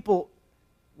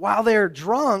 while they're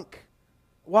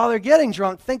getting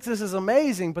drunk, think this is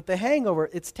amazing, but the hangover,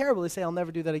 it's terrible. They say, I'll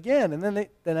never do that again. And then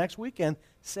the next weekend,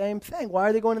 same thing. Why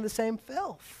are they going to the same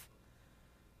filth?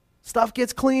 Stuff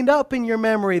gets cleaned up in your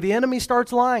memory. The enemy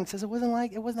starts lying. Says, it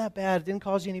wasn't that bad. It didn't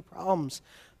cause you any problems.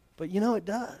 But it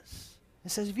does. It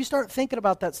says if you start thinking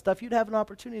about that stuff, you'd have an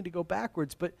opportunity to go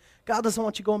backwards. But God doesn't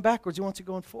want you going backwards. He wants you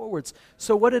going forwards.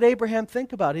 So what did Abraham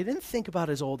think about? He didn't think about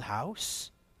his old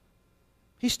house.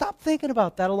 He stopped thinking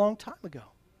about that a long time ago.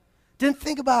 Didn't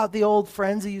think about the old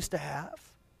friends he used to have.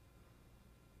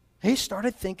 He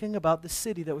started thinking about the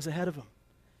city that was ahead of him,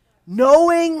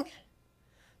 knowing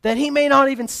that he may not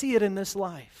even see it in this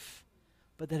life,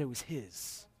 but that it was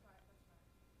his.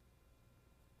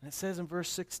 And it says in verse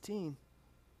 16,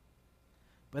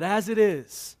 but as it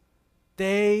is,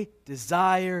 they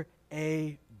desire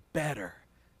a better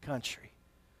country.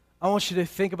 I want you to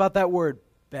think about that word,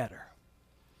 better.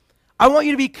 I want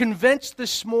you to be convinced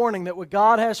this morning that what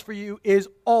God has for you is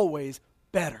always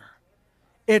better.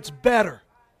 It's better.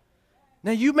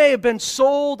 Now, you may have been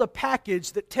sold a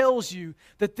package that tells you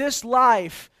that this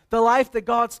life, the life that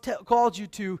God's called you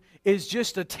to, is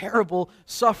just a terrible,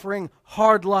 suffering,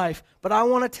 hard life. But I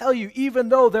want to tell you, even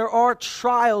though there are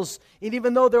trials, and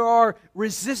even though there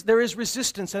is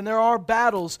resistance and there are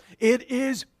battles, it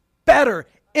is better,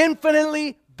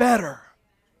 infinitely better.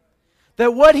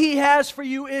 That what He has for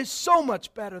you is so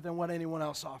much better than what anyone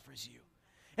else offers you.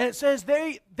 And it says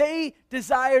they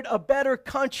desired a better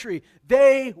country.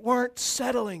 They weren't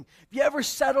settling. Have you ever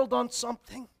settled on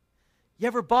something? You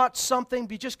ever bought something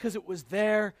just because it was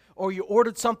there, or you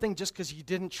ordered something just because you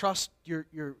didn't trust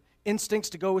your instincts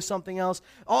to go with something else?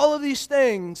 All of these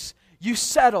things, you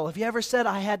settle. Have you ever said,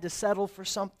 I had to settle for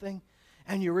something?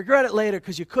 And you regret it later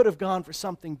because you could have gone for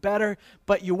something better,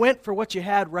 but you went for what you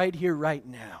had right here, right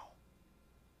now.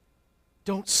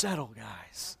 Don't settle,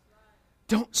 guys.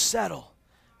 Don't settle.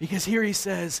 Because here he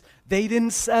says, they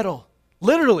didn't settle.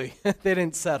 Literally, they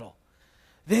didn't settle.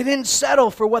 They didn't settle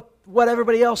for what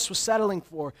everybody else was settling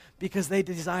for because they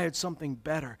desired something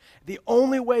better. The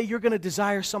only way you're going to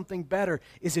desire something better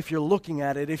is if you're looking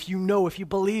at it, if you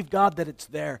believe God that it's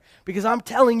there. Because I'm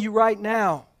telling you right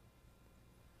now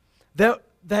that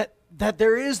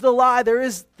there is the lie, there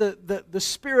is the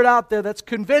spirit out there that's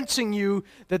convincing you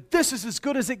that this is as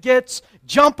good as it gets,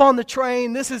 jump on the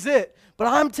train, this is it. But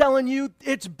I'm telling you,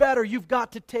 it's better. You've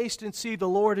got to taste and see the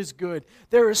Lord is good.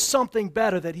 There is something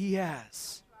better that He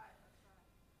has.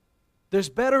 There's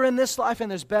better in this life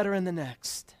and there's better in the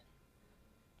next.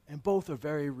 And both are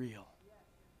very real.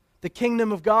 The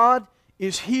kingdom of God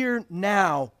is here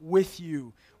now with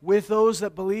you, with those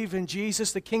that believe in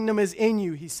Jesus. The kingdom is in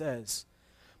you, He says.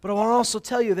 But I want to also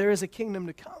tell you there is a kingdom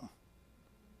to come.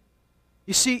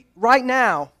 You see, right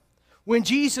now, when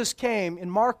Jesus came, in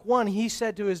Mark 1, He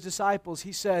said to His disciples,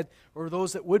 He said, or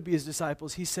those that would be His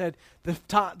disciples, He said,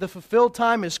 the fulfilled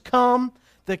time is come,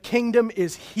 the kingdom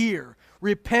is here.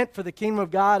 Repent, for the kingdom of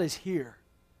God is here.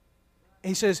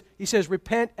 And He says,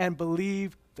 repent and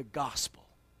believe the gospel.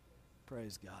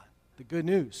 Praise God. The good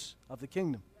news of the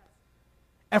kingdom.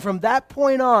 And from that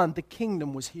point on, the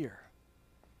kingdom was here.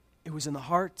 It was in the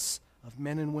hearts of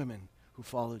men and women who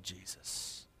followed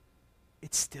Jesus.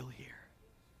 It's still here.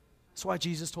 That's why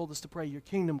Jesus told us to pray, your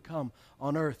kingdom come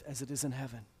on earth as it is in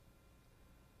heaven.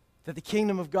 That the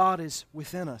kingdom of God is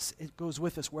within us. It goes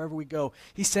with us wherever we go.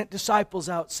 He sent disciples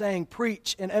out saying,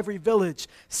 preach in every village,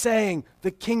 saying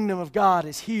the kingdom of God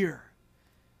is here.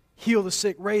 Heal the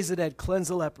sick, raise the dead, cleanse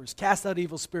the lepers, cast out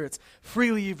evil spirits.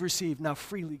 Freely you've received, now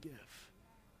freely give.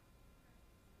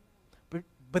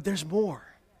 But there's more.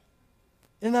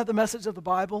 Isn't that the message of the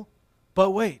Bible?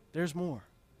 But wait, there's more.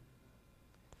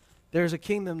 There's a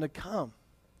kingdom to come.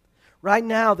 Right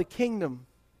now, the kingdom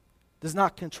does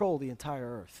not control the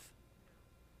entire earth.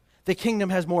 The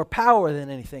kingdom has more power than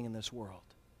anything in this world.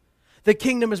 The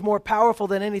kingdom is more powerful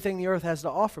than anything the earth has to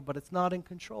offer, but it's not in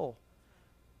control.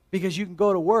 Because you can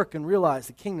go to work and realize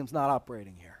the kingdom's not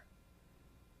operating here.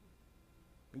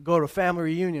 You can go to a family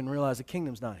reunion and realize the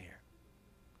kingdom's not here.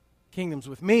 Kingdom's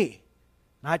with me.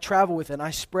 And I travel with it and I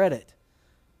spread it.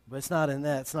 But it's not in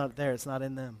that. It's not there. It's not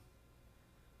in them.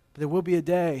 But there will be a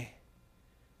day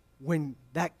when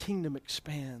that kingdom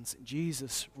expands and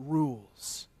Jesus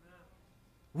rules.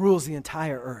 Rules the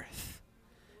entire earth.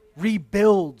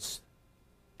 Rebuilds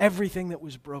everything that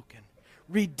was broken.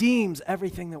 Redeems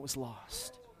everything that was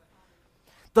lost.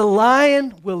 The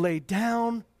lion will lay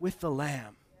down with the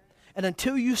lamb. And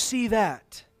until you see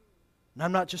that, and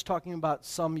I'm not just talking about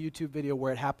some YouTube video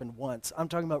where it happened once. I'm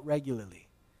talking about regularly.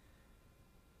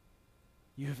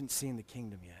 You haven't seen the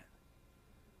kingdom yet.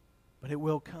 But it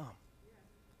will come.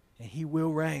 And he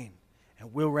will reign.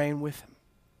 And we'll reign with him.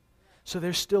 So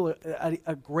there's still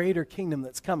a greater kingdom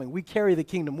that's coming. We carry the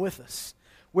kingdom with us.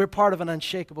 We're part of an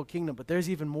unshakable kingdom. But there's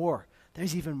even more.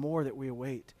 There's even more that we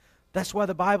await. That's why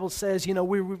the Bible says,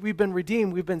 we've been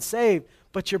redeemed. We've been saved.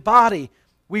 But your body,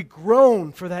 we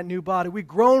groan for that new body. We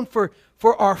groan for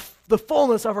the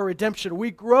fullness of our redemption.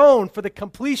 We groan for the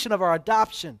completion of our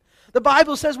adoption. The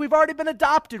Bible says we've already been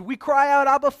adopted. We cry out,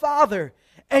 Abba, Father.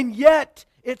 And yet,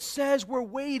 it says we're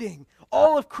waiting.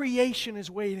 All of creation is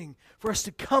waiting for us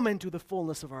to come into the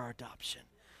fullness of our adoption.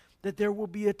 That there will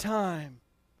be a time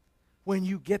when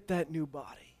you get that new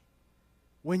body.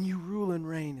 When you rule and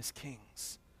reign as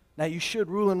kings. Now, you should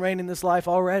rule and reign in this life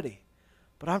already.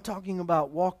 But I'm talking about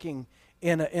walking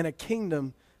in a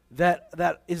kingdom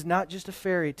that is not just a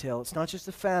fairy tale. It's not just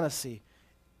a fantasy.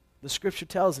 The Scripture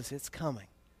tells us it's coming.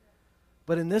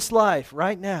 But in this life,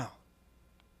 right now,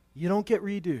 you don't get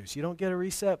redos. You don't get a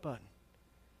reset button.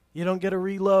 You don't get a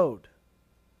reload.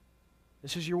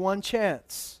 This is your one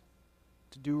chance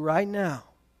to do right now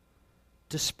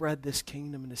to spread this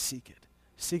kingdom and to seek it.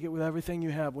 Seek it with everything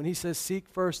you have. When he says seek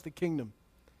first the kingdom,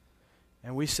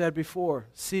 and we said before,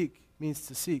 seek means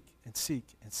to seek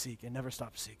and never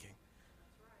stop seeking.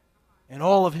 And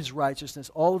all of his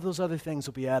righteousness, all of those other things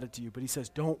will be added to you. But he says,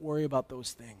 don't worry about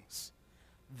those things.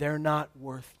 They're not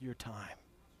worth your time.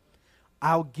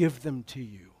 I'll give them to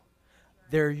you.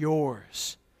 They're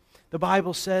yours. The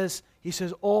Bible says, he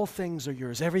says, all things are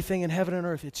yours. Everything in heaven and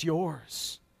earth, it's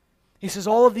yours. He says,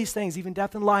 all of these things, even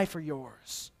death and life, are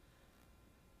yours.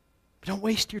 But don't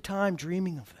waste your time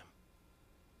dreaming of them.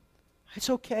 It's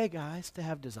okay, guys, to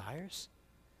have desires.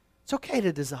 It's okay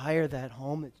to desire that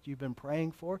home that you've been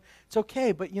praying for. It's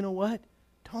okay, but you know what?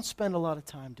 Don't spend a lot of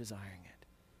time desiring it.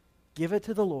 Give it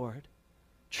to the Lord.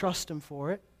 Trust him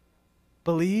for it.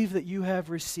 Believe that you have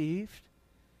received.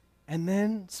 And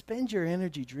then spend your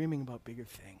energy dreaming about bigger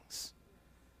things.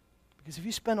 Because if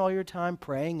you spend all your time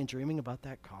praying and dreaming about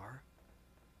that car,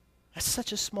 that's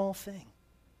such a small thing.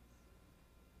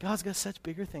 God's got such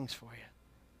bigger things for you.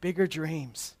 Bigger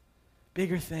dreams.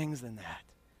 Bigger things than that.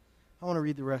 I want to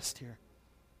read the rest here.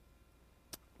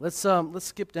 Let's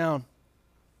skip down.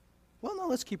 Well, no,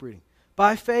 let's keep reading.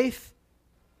 By faith,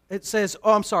 it says,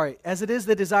 as it is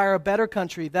the desire of a better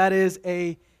country, that is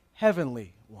a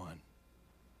heavenly one.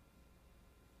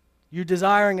 You're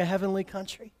desiring a heavenly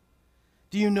country?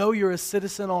 Do you know you're a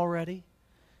citizen already?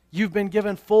 You've been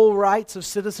given full rights of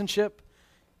citizenship,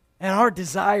 and our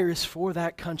desire is for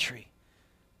that country.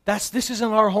 This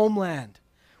isn't our homeland.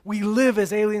 We live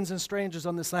as aliens and strangers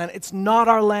on this land. It's not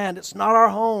our land. It's not our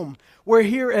home. We're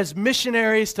here as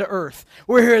missionaries to earth.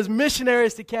 We're here as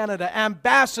missionaries to Canada,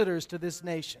 ambassadors to this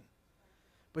nation.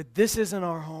 But this isn't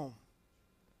our home.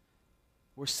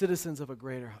 We're citizens of a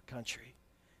greater country.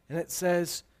 And it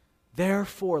says,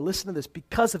 therefore, listen to this,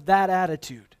 because of that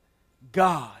attitude,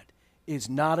 God is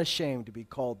not ashamed to be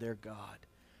called their God.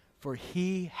 For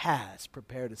he has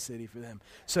prepared a city for them.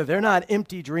 So they're not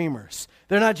empty dreamers.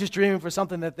 They're not just dreaming for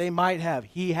something that they might have.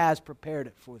 He has prepared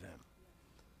it for them.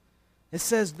 It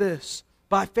says this,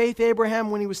 by faith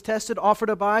Abraham, when he was tested, offered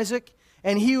up Isaac,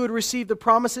 and he who had received the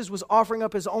promises was offering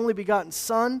up his only begotten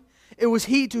son. It was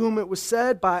he to whom it was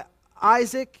said by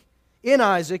Isaac, in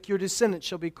Isaac your descendants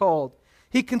shall be called.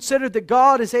 He considered that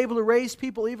God is able to raise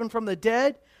people even from the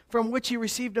dead, from which he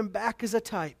received them back as a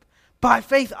type. By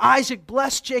faith Isaac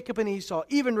blessed Jacob and Esau,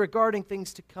 even regarding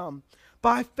things to come.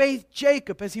 By faith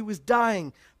Jacob, as he was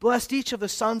dying, blessed each of the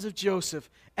sons of Joseph,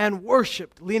 and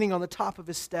worshipped, leaning on the top of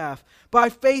his staff. By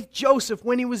faith Joseph,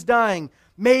 when he was dying,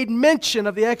 made mention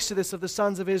of the exodus of the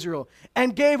sons of Israel,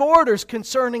 and gave orders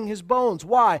concerning his bones.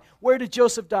 Why? Where did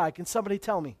Joseph die? Can somebody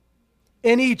tell me?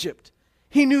 In Egypt.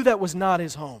 He knew that was not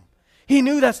his home. He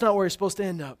knew that's not where he's supposed to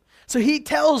end up. So he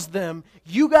tells them,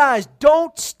 you guys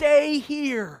don't stay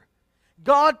here.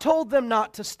 God told them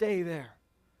not to stay there.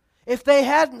 If they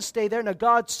hadn't stayed there, now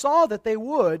God saw that they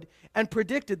would and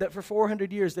predicted that for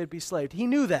 400 years they'd be slaved. He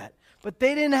knew that. But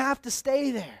they didn't have to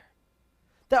stay there.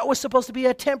 That was supposed to be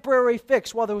a temporary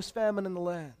fix while there was famine in the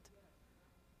land.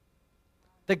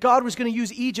 That God was going to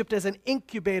use Egypt as an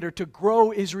incubator to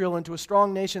grow Israel into a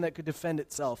strong nation that could defend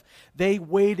itself. They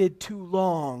waited too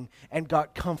long and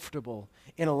got comfortable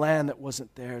in a land that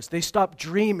wasn't theirs. They stopped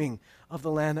dreaming of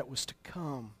the land that was to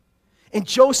come. And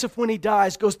Joseph, when he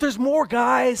dies, goes, there's more,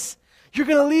 guys. You're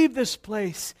going to leave this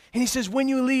place. And he says, when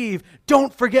you leave,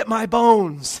 don't forget my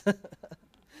bones.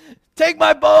 Take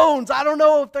my bones. I don't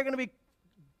know if they're going to be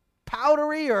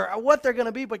powdery or what they're going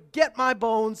to be, but get my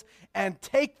bones and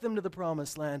take them to the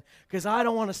promised land, because I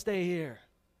don't want to stay here.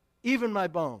 Even my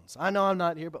bones. I know I'm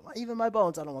not here, but even my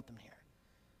bones, I don't want them here.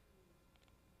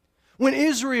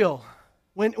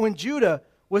 When Judah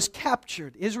was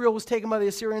captured, Israel was taken by the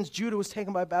Assyrians, Judah was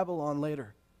taken by Babylon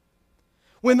later.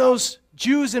 When those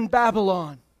Jews in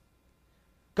Babylon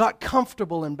got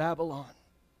comfortable in Babylon,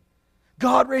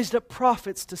 God raised up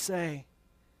prophets to say,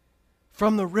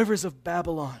 from the rivers of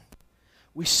Babylon,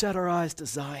 we set our eyes to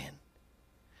Zion.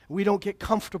 We don't get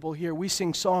comfortable here. We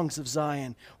sing songs of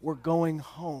Zion. We're going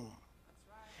home.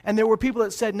 And there were people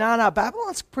that said, no,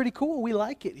 Babylon's pretty cool. We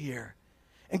like it here.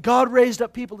 And God raised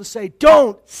up people to say,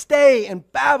 don't stay in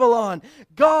Babylon.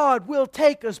 God will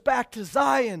take us back to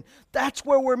Zion. That's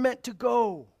where we're meant to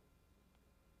go.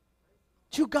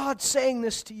 To God saying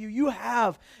this to you, you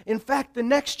have. In fact, the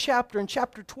next chapter, in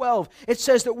chapter 12, it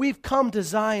says that we've come to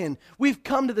Zion. We've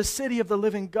come to the city of the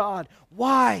living God.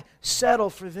 Why settle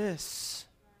for this?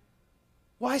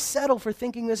 Why settle for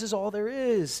thinking this is all there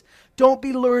is? Don't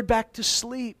be lured back to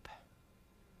sleep.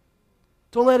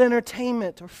 Don't let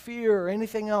entertainment or fear or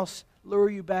anything else lure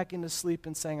you back into sleep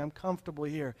and saying, I'm comfortable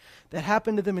here. That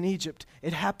happened to them in Egypt.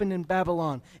 It happened in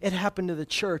Babylon. It happened to the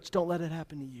church. Don't let it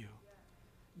happen to you.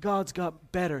 God's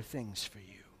got better things for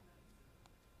you.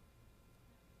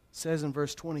 It says in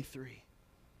verse 23,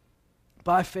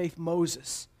 by faith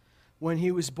Moses, when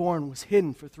he was born, was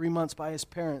hidden for 3 months by his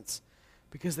parents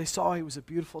because they saw he was a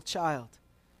beautiful child,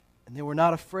 and they were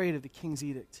not afraid of the king's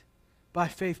edict. By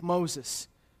faith Moses,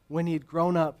 when he had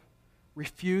grown up,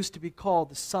 refused to be called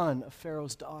the son of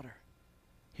Pharaoh's daughter.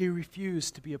 He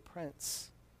refused to be a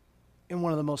prince in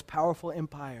one of the most powerful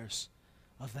empires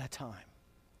of that time,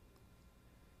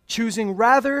 choosing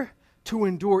rather to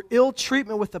endure ill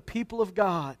treatment with the people of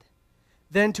God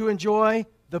than to enjoy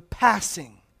the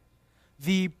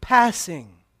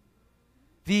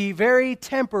very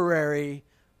temporary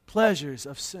pleasures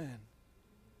of sin.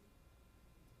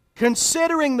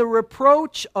 Considering the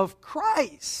reproach of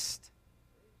Christ.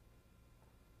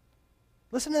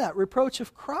 Listen to that, reproach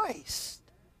of Christ.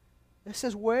 This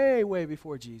is way, way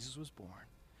before Jesus was born.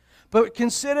 But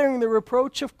considering the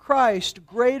reproach of Christ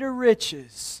greater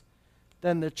riches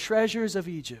than the treasures of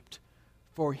Egypt,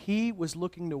 for he was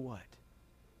looking to what?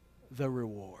 The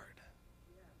reward.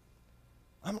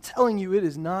 I'm telling you, it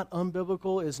is not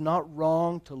unbiblical, it is not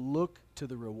wrong to look to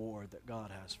the reward that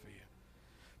God has for you.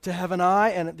 To have an eye,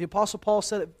 and the Apostle Paul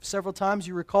said it several times,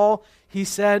 you recall, he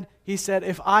said,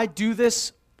 if I do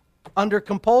this under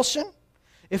compulsion,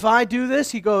 if I do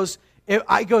this, he goes,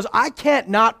 I can't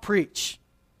not preach.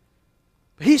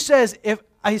 He says,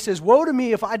 woe to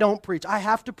me if I don't preach. I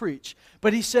have to preach.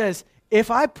 But he says, if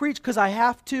I preach because I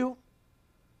have to,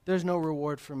 there's no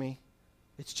reward for me.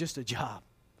 It's just a job.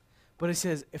 But he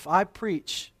says, if I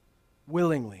preach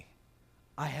willingly,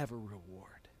 I have a reward.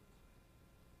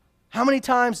 How many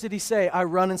times did he say, I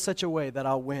run in such a way that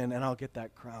I'll win and I'll get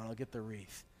that crown, I'll get the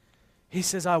wreath? He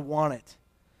says, I want it.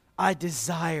 I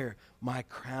desire my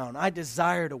crown. I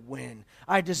desire to win.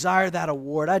 I desire that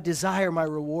award. I desire my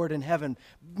reward in heaven.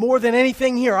 More than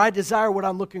anything here, I desire what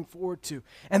I'm looking forward to.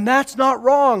 And that's not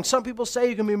wrong. Some people say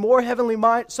you can be more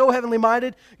so heavenly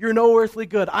minded, you're no earthly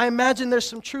good. I imagine there's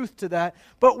some truth to that.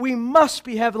 But we must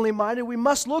be heavenly minded. We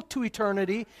must look to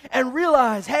eternity and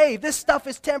realize, hey, this stuff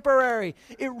is temporary.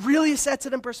 It really sets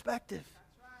it in perspective.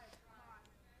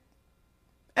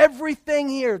 Everything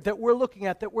here that we're looking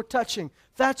at, that we're touching,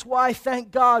 that's why,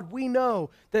 thank God, we know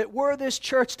that were this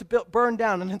church to burn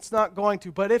down, and it's not going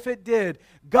to, but if it did,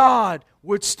 God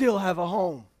would still have a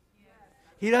home.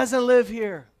 He doesn't live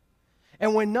here.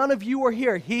 And when none of you are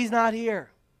here, He's not here.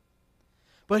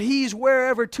 But He's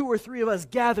wherever 2 or 3 of us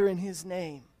gather in His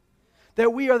name.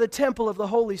 That we are the temple of the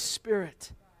Holy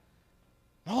Spirit.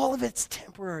 All of it's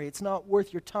temporary. It's not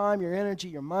worth your time, your energy,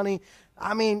 your money.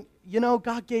 I mean,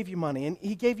 God gave you money, and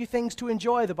He gave you things to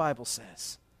enjoy, the Bible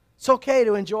says. It's okay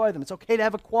to enjoy them. It's okay to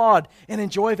have a quad and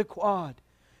enjoy the quad.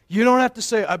 You don't have to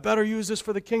say, I better use this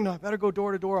for the kingdom. I better go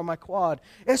door to door on my quad.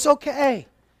 It's okay.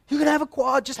 You can have a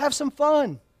quad. Just have some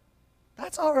fun.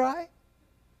 That's all right.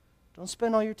 Don't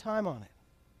spend all your time on it.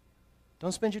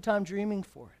 Don't spend your time dreaming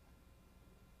for it.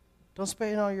 Don't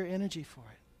spend all your energy for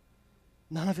it.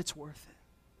 None of it's worth it.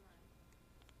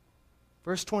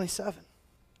 Verse 27.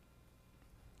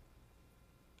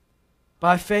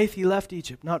 By faith he left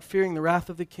Egypt, not fearing the wrath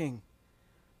of the king,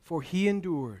 for he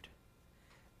endured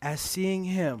as seeing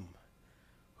Him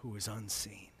who is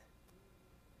unseen.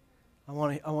 I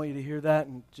want you to hear that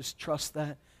and just trust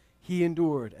that. He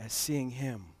endured as seeing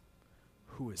Him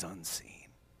who is unseen.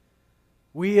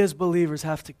 We as believers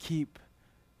have to keep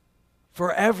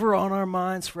forever on our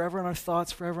minds, forever in our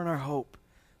thoughts, forever in our hope,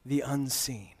 the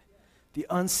unseen. The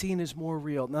unseen is more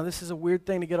real. Now, this is a weird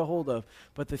thing to get a hold of,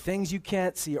 but the things you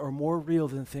can't see are more real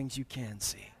than the things you can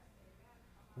see.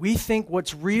 We think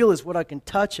what's real is what I can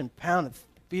touch and pound and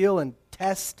feel and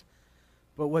test,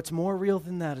 but what's more real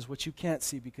than that is what you can't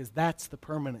see, because that's the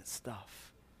permanent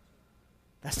stuff.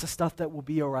 That's the stuff that will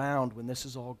be around when this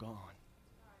is all gone.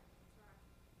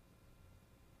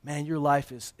 Man, your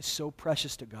life is so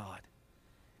precious to God.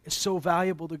 It's so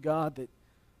valuable to God that,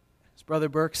 as Brother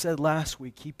Burke said last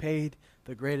week, he paid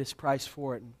the greatest price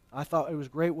for it. And I thought it was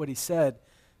great what he said,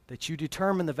 that you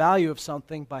determine the value of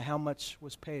something by how much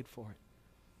was paid for it.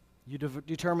 You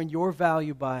determine your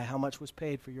value by how much was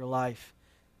paid for your life.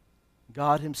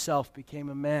 God Himself became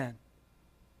a man,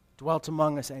 dwelt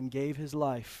among us, and gave His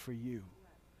life for you.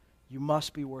 You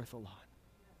must be worth a lot.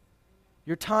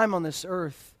 Your time on this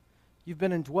earth, you've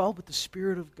been indwelled with the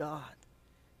Spirit of God,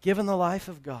 given the life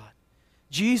of God.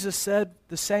 Jesus said,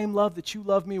 the same love that you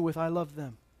love me with, I love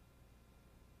them.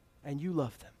 And you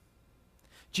love them.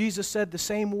 Jesus said, the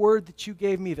same word that you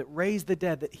gave me, that raised the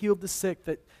dead, that healed the sick,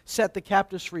 that set the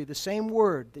captives free, the same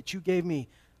word that you gave me,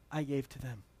 I gave to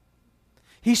them.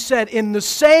 He said, in the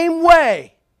same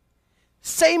way,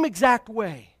 same exact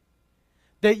way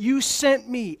that you sent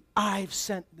me, I've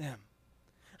sent them.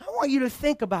 I want you to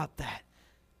think about that.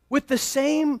 With the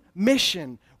same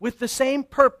mission, with the same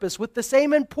purpose, with the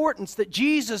same importance that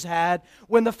Jesus had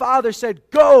when the Father said,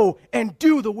 go and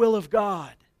do the will of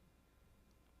God.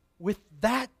 With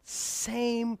that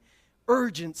same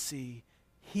urgency,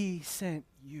 He sent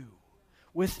you.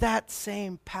 With that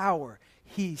same power,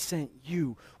 He sent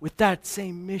you. With that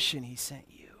same mission, He sent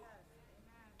you.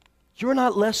 You're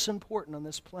not less important on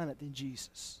this planet than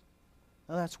Jesus.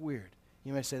 Now that's weird.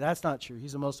 You may say, that's not true.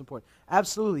 He's the most important.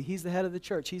 Absolutely. He's the head of the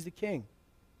church. He's the king.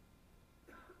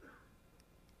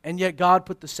 And yet God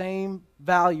put the same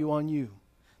value on you.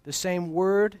 The same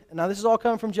word. And now this is all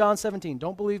coming from John 17.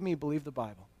 Don't believe me, believe the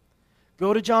Bible.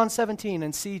 Go to John 17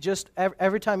 and see just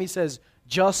every time He says,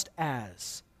 just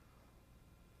as.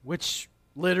 Which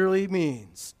literally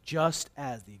means just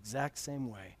as, the exact same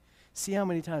way. See how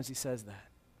many times He says that.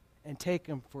 And take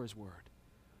Him for His word.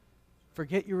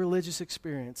 Forget your religious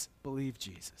experience. Believe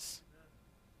Jesus.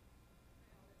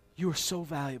 You are so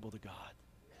valuable to God.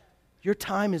 Your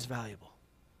time is valuable.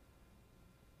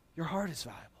 Your heart is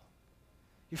valuable.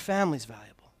 Your family is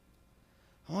valuable.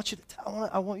 I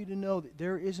want you to know that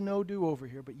there is no do-over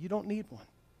here, but you don't need one.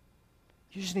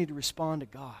 You just need to respond to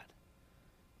God.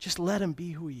 Just let Him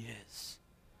be who He is.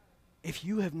 If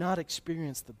you have not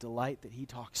experienced the delight that He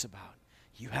talks about,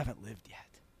 you haven't lived yet.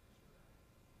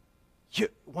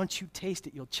 Once you taste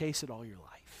it, you'll chase it all your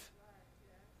life.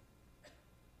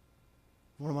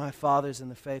 One of my fathers in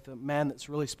the faith, a man that's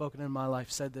really spoken in my life,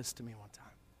 said this to me one time.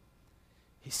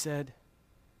 He said,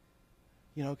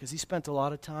 because he spent a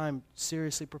lot of time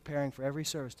seriously preparing for every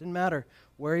service. Didn't matter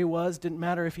where he was, didn't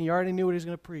matter if he already knew what he was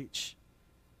going to preach.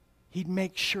 He'd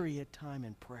make sure he had time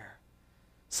in prayer.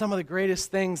 Some of the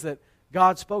greatest things that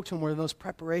God spoke to him were in those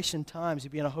preparation times.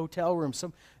 He'd be in a hotel room.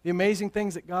 The amazing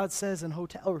things that God says in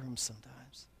hotel rooms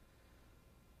sometimes.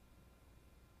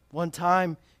 One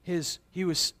time, he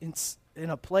was in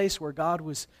a place where he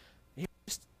was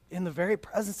in the very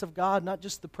presence of God, not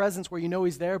just the presence where you know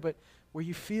He's there, but where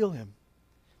you feel Him.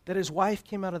 That his wife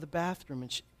came out of the bathroom,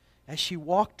 and as she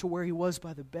walked to where he was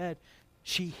by the bed,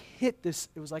 she hit this,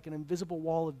 it was like an invisible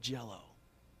wall of jello.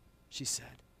 she said.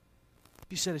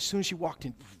 She said as soon as she walked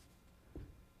in,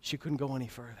 she couldn't go any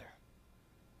further.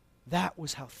 That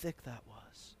was how thick that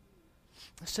was.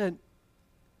 I said,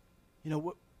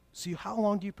 so how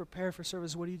long do you prepare for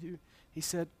service? What do you do? He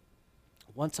said,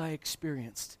 once I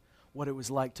experienced what it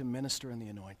was like to minister in the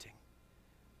anointing,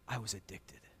 I was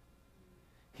addicted.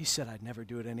 He said, I'd never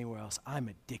do it anywhere else. I'm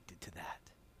addicted to that.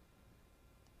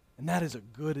 And that is a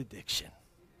good addiction.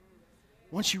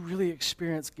 Once you really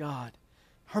experience God.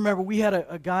 I remember we had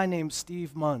a guy named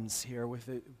Steve Munns here with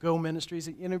the Go Ministries.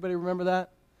 Anybody remember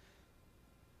that?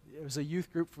 It was a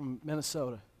youth group from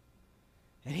Minnesota.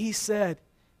 And he said,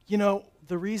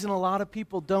 the reason a lot of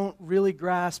people don't really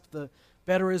grasp the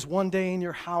better is one day in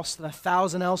your house than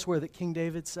 1,000 elsewhere that King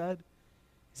David said,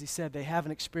 is he said they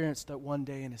haven't experienced that one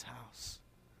day in his house.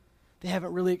 They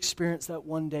haven't really experienced that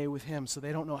one day with him, so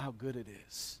they don't know how good it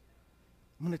is.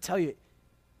 I'm going to tell you,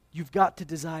 you've got to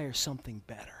desire something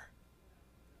better.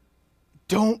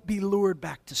 Don't be lured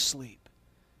back to sleep.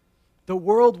 The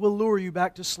world will lure you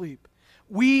back to sleep.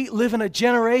 We live in a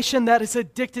generation that is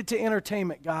addicted to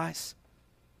entertainment, guys.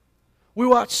 We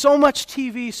watch so much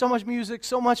TV, so much music,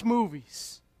 so much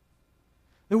movies,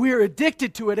 that we are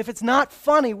addicted to it. If it's not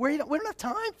funny, we don't have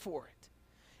time for it.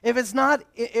 If it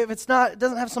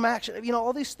doesn't have some action,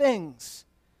 all these things.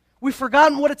 We've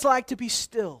forgotten what it's like to be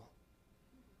still.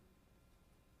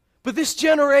 But this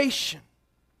generation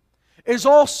is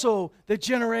also the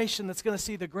generation that's going to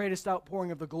see the greatest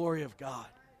outpouring of the glory of God.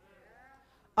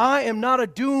 I am not a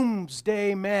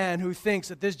doomsday man who thinks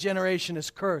that this generation is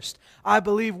cursed. I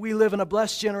believe we live in a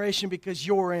blessed generation because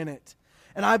you're in it.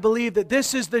 And I believe that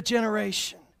this is the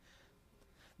generation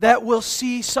that will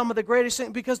see some of the greatest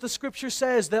things, because the Scripture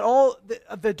says that all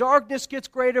the darkness gets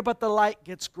greater, but the light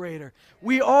gets greater.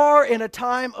 We are in a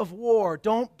time of war.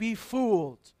 Don't be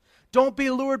fooled. Don't be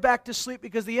lured back to sleep,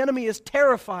 because the enemy is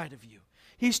terrified of you.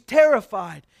 He's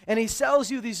terrified, and he sells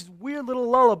you these weird little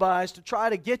lullabies to try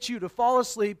to get you to fall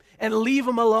asleep and leave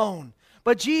him alone.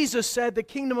 But Jesus said the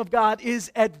kingdom of God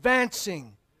is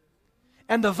advancing,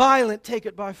 and the violent take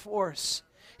it by force.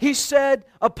 He said,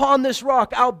 upon this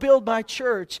rock I'll build my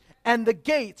church, and the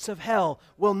gates of hell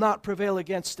will not prevail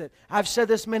against it. I've said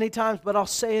this many times, but I'll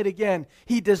say it again.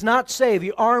 He does not say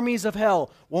the armies of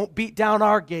hell won't beat down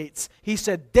our gates. He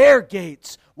said their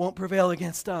gates won't prevail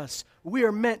against us. We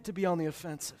are meant to be on the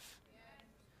offensive.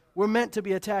 We're meant to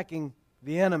be attacking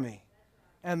the enemy.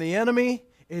 And the enemy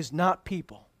is not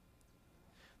people.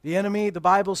 The enemy, the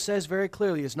Bible says very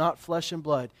clearly, is not flesh and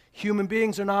blood. Human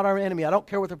beings are not our enemy. I don't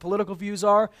care what their political views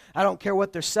are. I don't care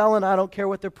what they're selling. I don't care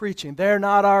what they're preaching. They're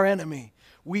not our enemy.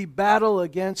 We battle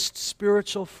against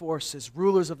spiritual forces,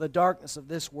 rulers of the darkness of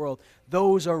this world.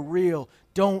 Those are real.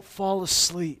 Don't fall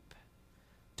asleep.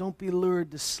 Don't be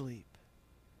lured to sleep.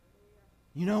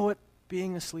 You know what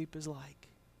being asleep is like?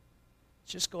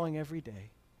 It's just going every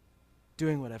day,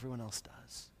 doing what everyone else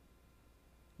does.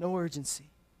 No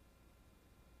urgency.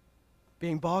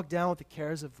 Being bogged down with the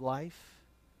cares of life,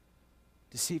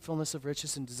 deceitfulness of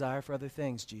riches, and desire for other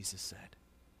things, Jesus said.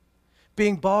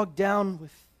 Being bogged down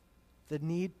with the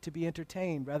need to be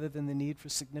entertained rather than the need for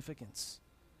significance.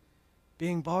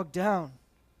 Being bogged down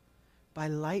by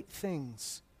light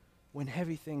things when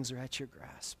heavy things are at your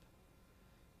grasp.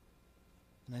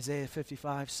 And Isaiah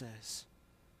 55 says,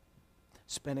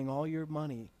 spending all your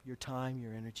money, your time,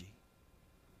 your energy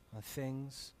on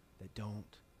things that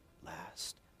don't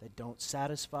last, that don't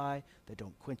satisfy, that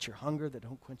don't quench your hunger, that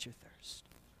don't quench your thirst.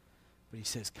 But he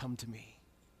says, come to me.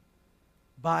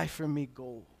 Buy from me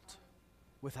gold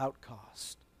without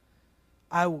cost.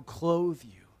 I will clothe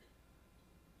you.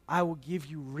 I will give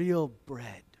you real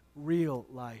bread, real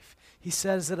life. He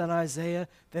says it in Isaiah,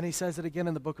 then he says it again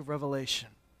in the book of Revelation.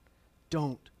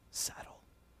 Don't settle.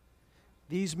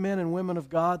 These men and women of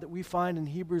God that we find in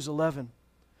Hebrews 11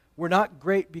 were not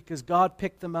great because God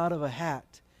picked them out of a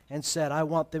hat and said, I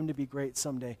want them to be great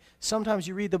someday. Sometimes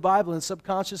you read the Bible and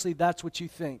subconsciously that's what you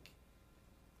think.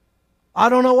 I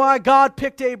don't know why God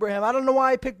picked Abraham. I don't know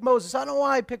why he picked Moses. I don't know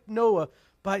why he picked Noah.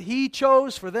 But he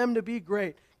chose for them to be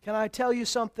great. Can I tell you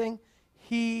something?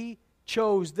 He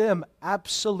chose them,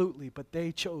 absolutely, but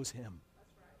they chose him.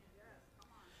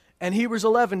 And Hebrews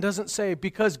 11 doesn't say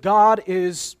because God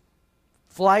is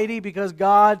flighty, because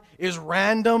God is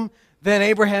random, then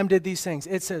Abraham did these things.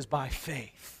 It says by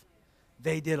faith.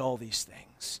 They did all these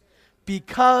things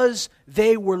because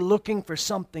they were looking for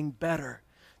something better.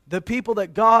 The people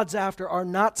that God's after are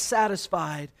not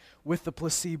satisfied with the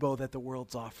placebo that the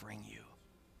world's offering you.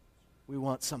 We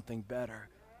want something better.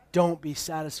 Don't be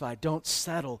satisfied. Don't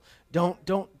settle. Don't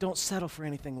settle for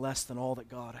anything less than all that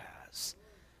God has.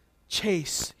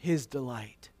 Chase his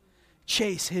delight.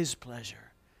 Chase his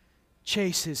pleasure.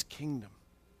 Chase His kingdom.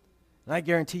 And I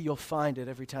guarantee you'll find it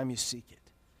every time you seek it.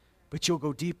 But you'll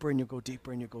go deeper and you'll go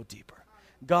deeper and you'll go deeper.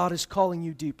 God is calling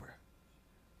you deeper.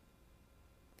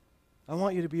 I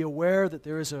want you to be aware that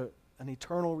there is an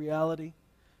eternal reality.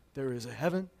 There is a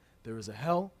heaven. There is a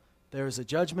hell. There is a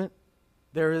judgment.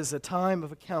 There is a time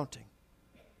of accounting.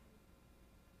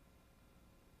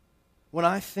 When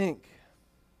I think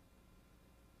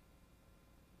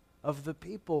of the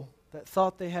people that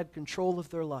thought they had control of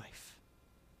their life,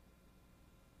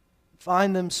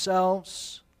 find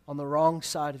themselves on the wrong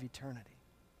side of eternity,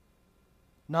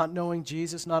 not knowing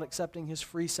Jesus, not accepting His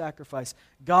free sacrifice.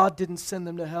 God didn't send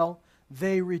them to hell.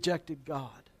 They rejected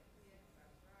God.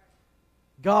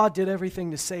 God did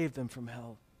everything to save them from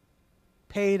hell.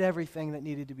 Paid everything that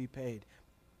needed to be paid.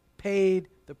 Paid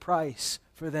the price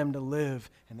for them to live,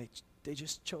 and they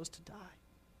just chose to die.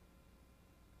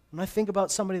 When I think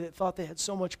about somebody that thought they had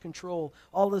so much control,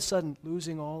 all of a sudden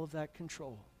losing all of that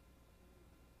control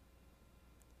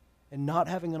and not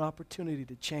having an opportunity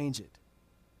to change it.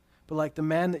 But like the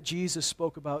man that Jesus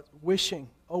spoke about, wishing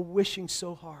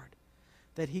so hard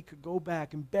that he could go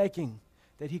back and begging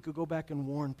that he could go back and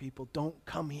warn people, don't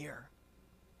come here.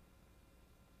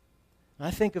 And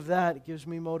I think of that, it gives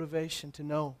me motivation to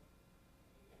know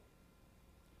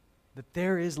that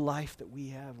there is life that we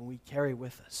have and we carry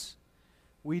with us.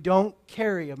 We don't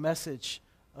carry a message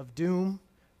of doom.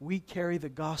 We carry the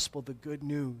gospel, the good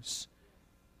news.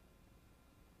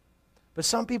 But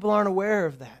some people aren't aware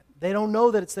of that. They don't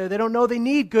know that it's there. They don't know they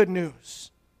need good news.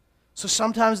 So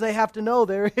sometimes they have to know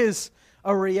there is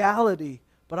a reality.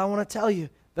 But I want to tell you,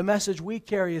 the message we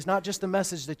carry is not just the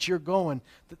message that you're going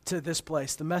to this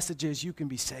place. The message is you can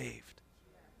be saved.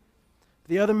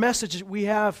 The other message we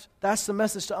have, that's the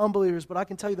message to unbelievers, but I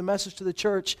can tell you the message to the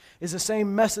church is the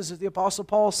same message that the Apostle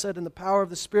Paul said in the power of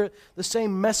the Spirit, the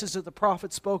same message that the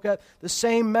prophet spoke at, the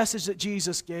same message that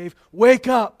Jesus gave. Wake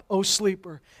up, O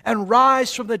sleeper, and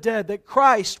rise from the dead, that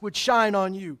Christ would shine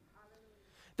on you.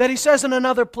 That he says in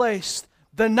another place,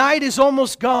 the night is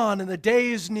almost gone and the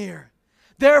day is near.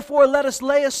 Therefore let us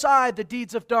lay aside the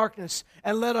deeds of darkness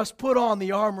and let us put on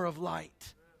the armor of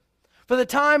light. For the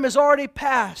time is already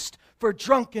past for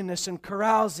drunkenness and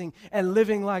carousing and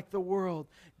living like the world.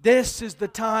 This is the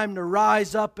time to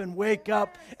rise up and wake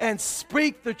up and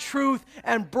speak the truth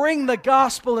and bring the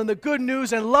gospel and the good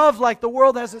news and love like the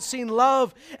world hasn't seen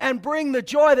love and bring the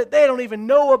joy that they don't even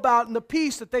know about and the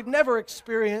peace that they've never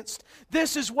experienced.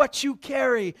 This is what you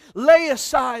carry. Lay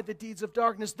aside the deeds of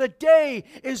darkness. The day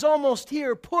is almost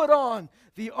here. Put on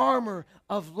the armor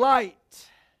of light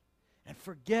and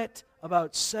forget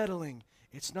about settling.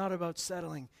 It's not about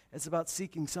settling. It's about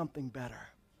seeking something better.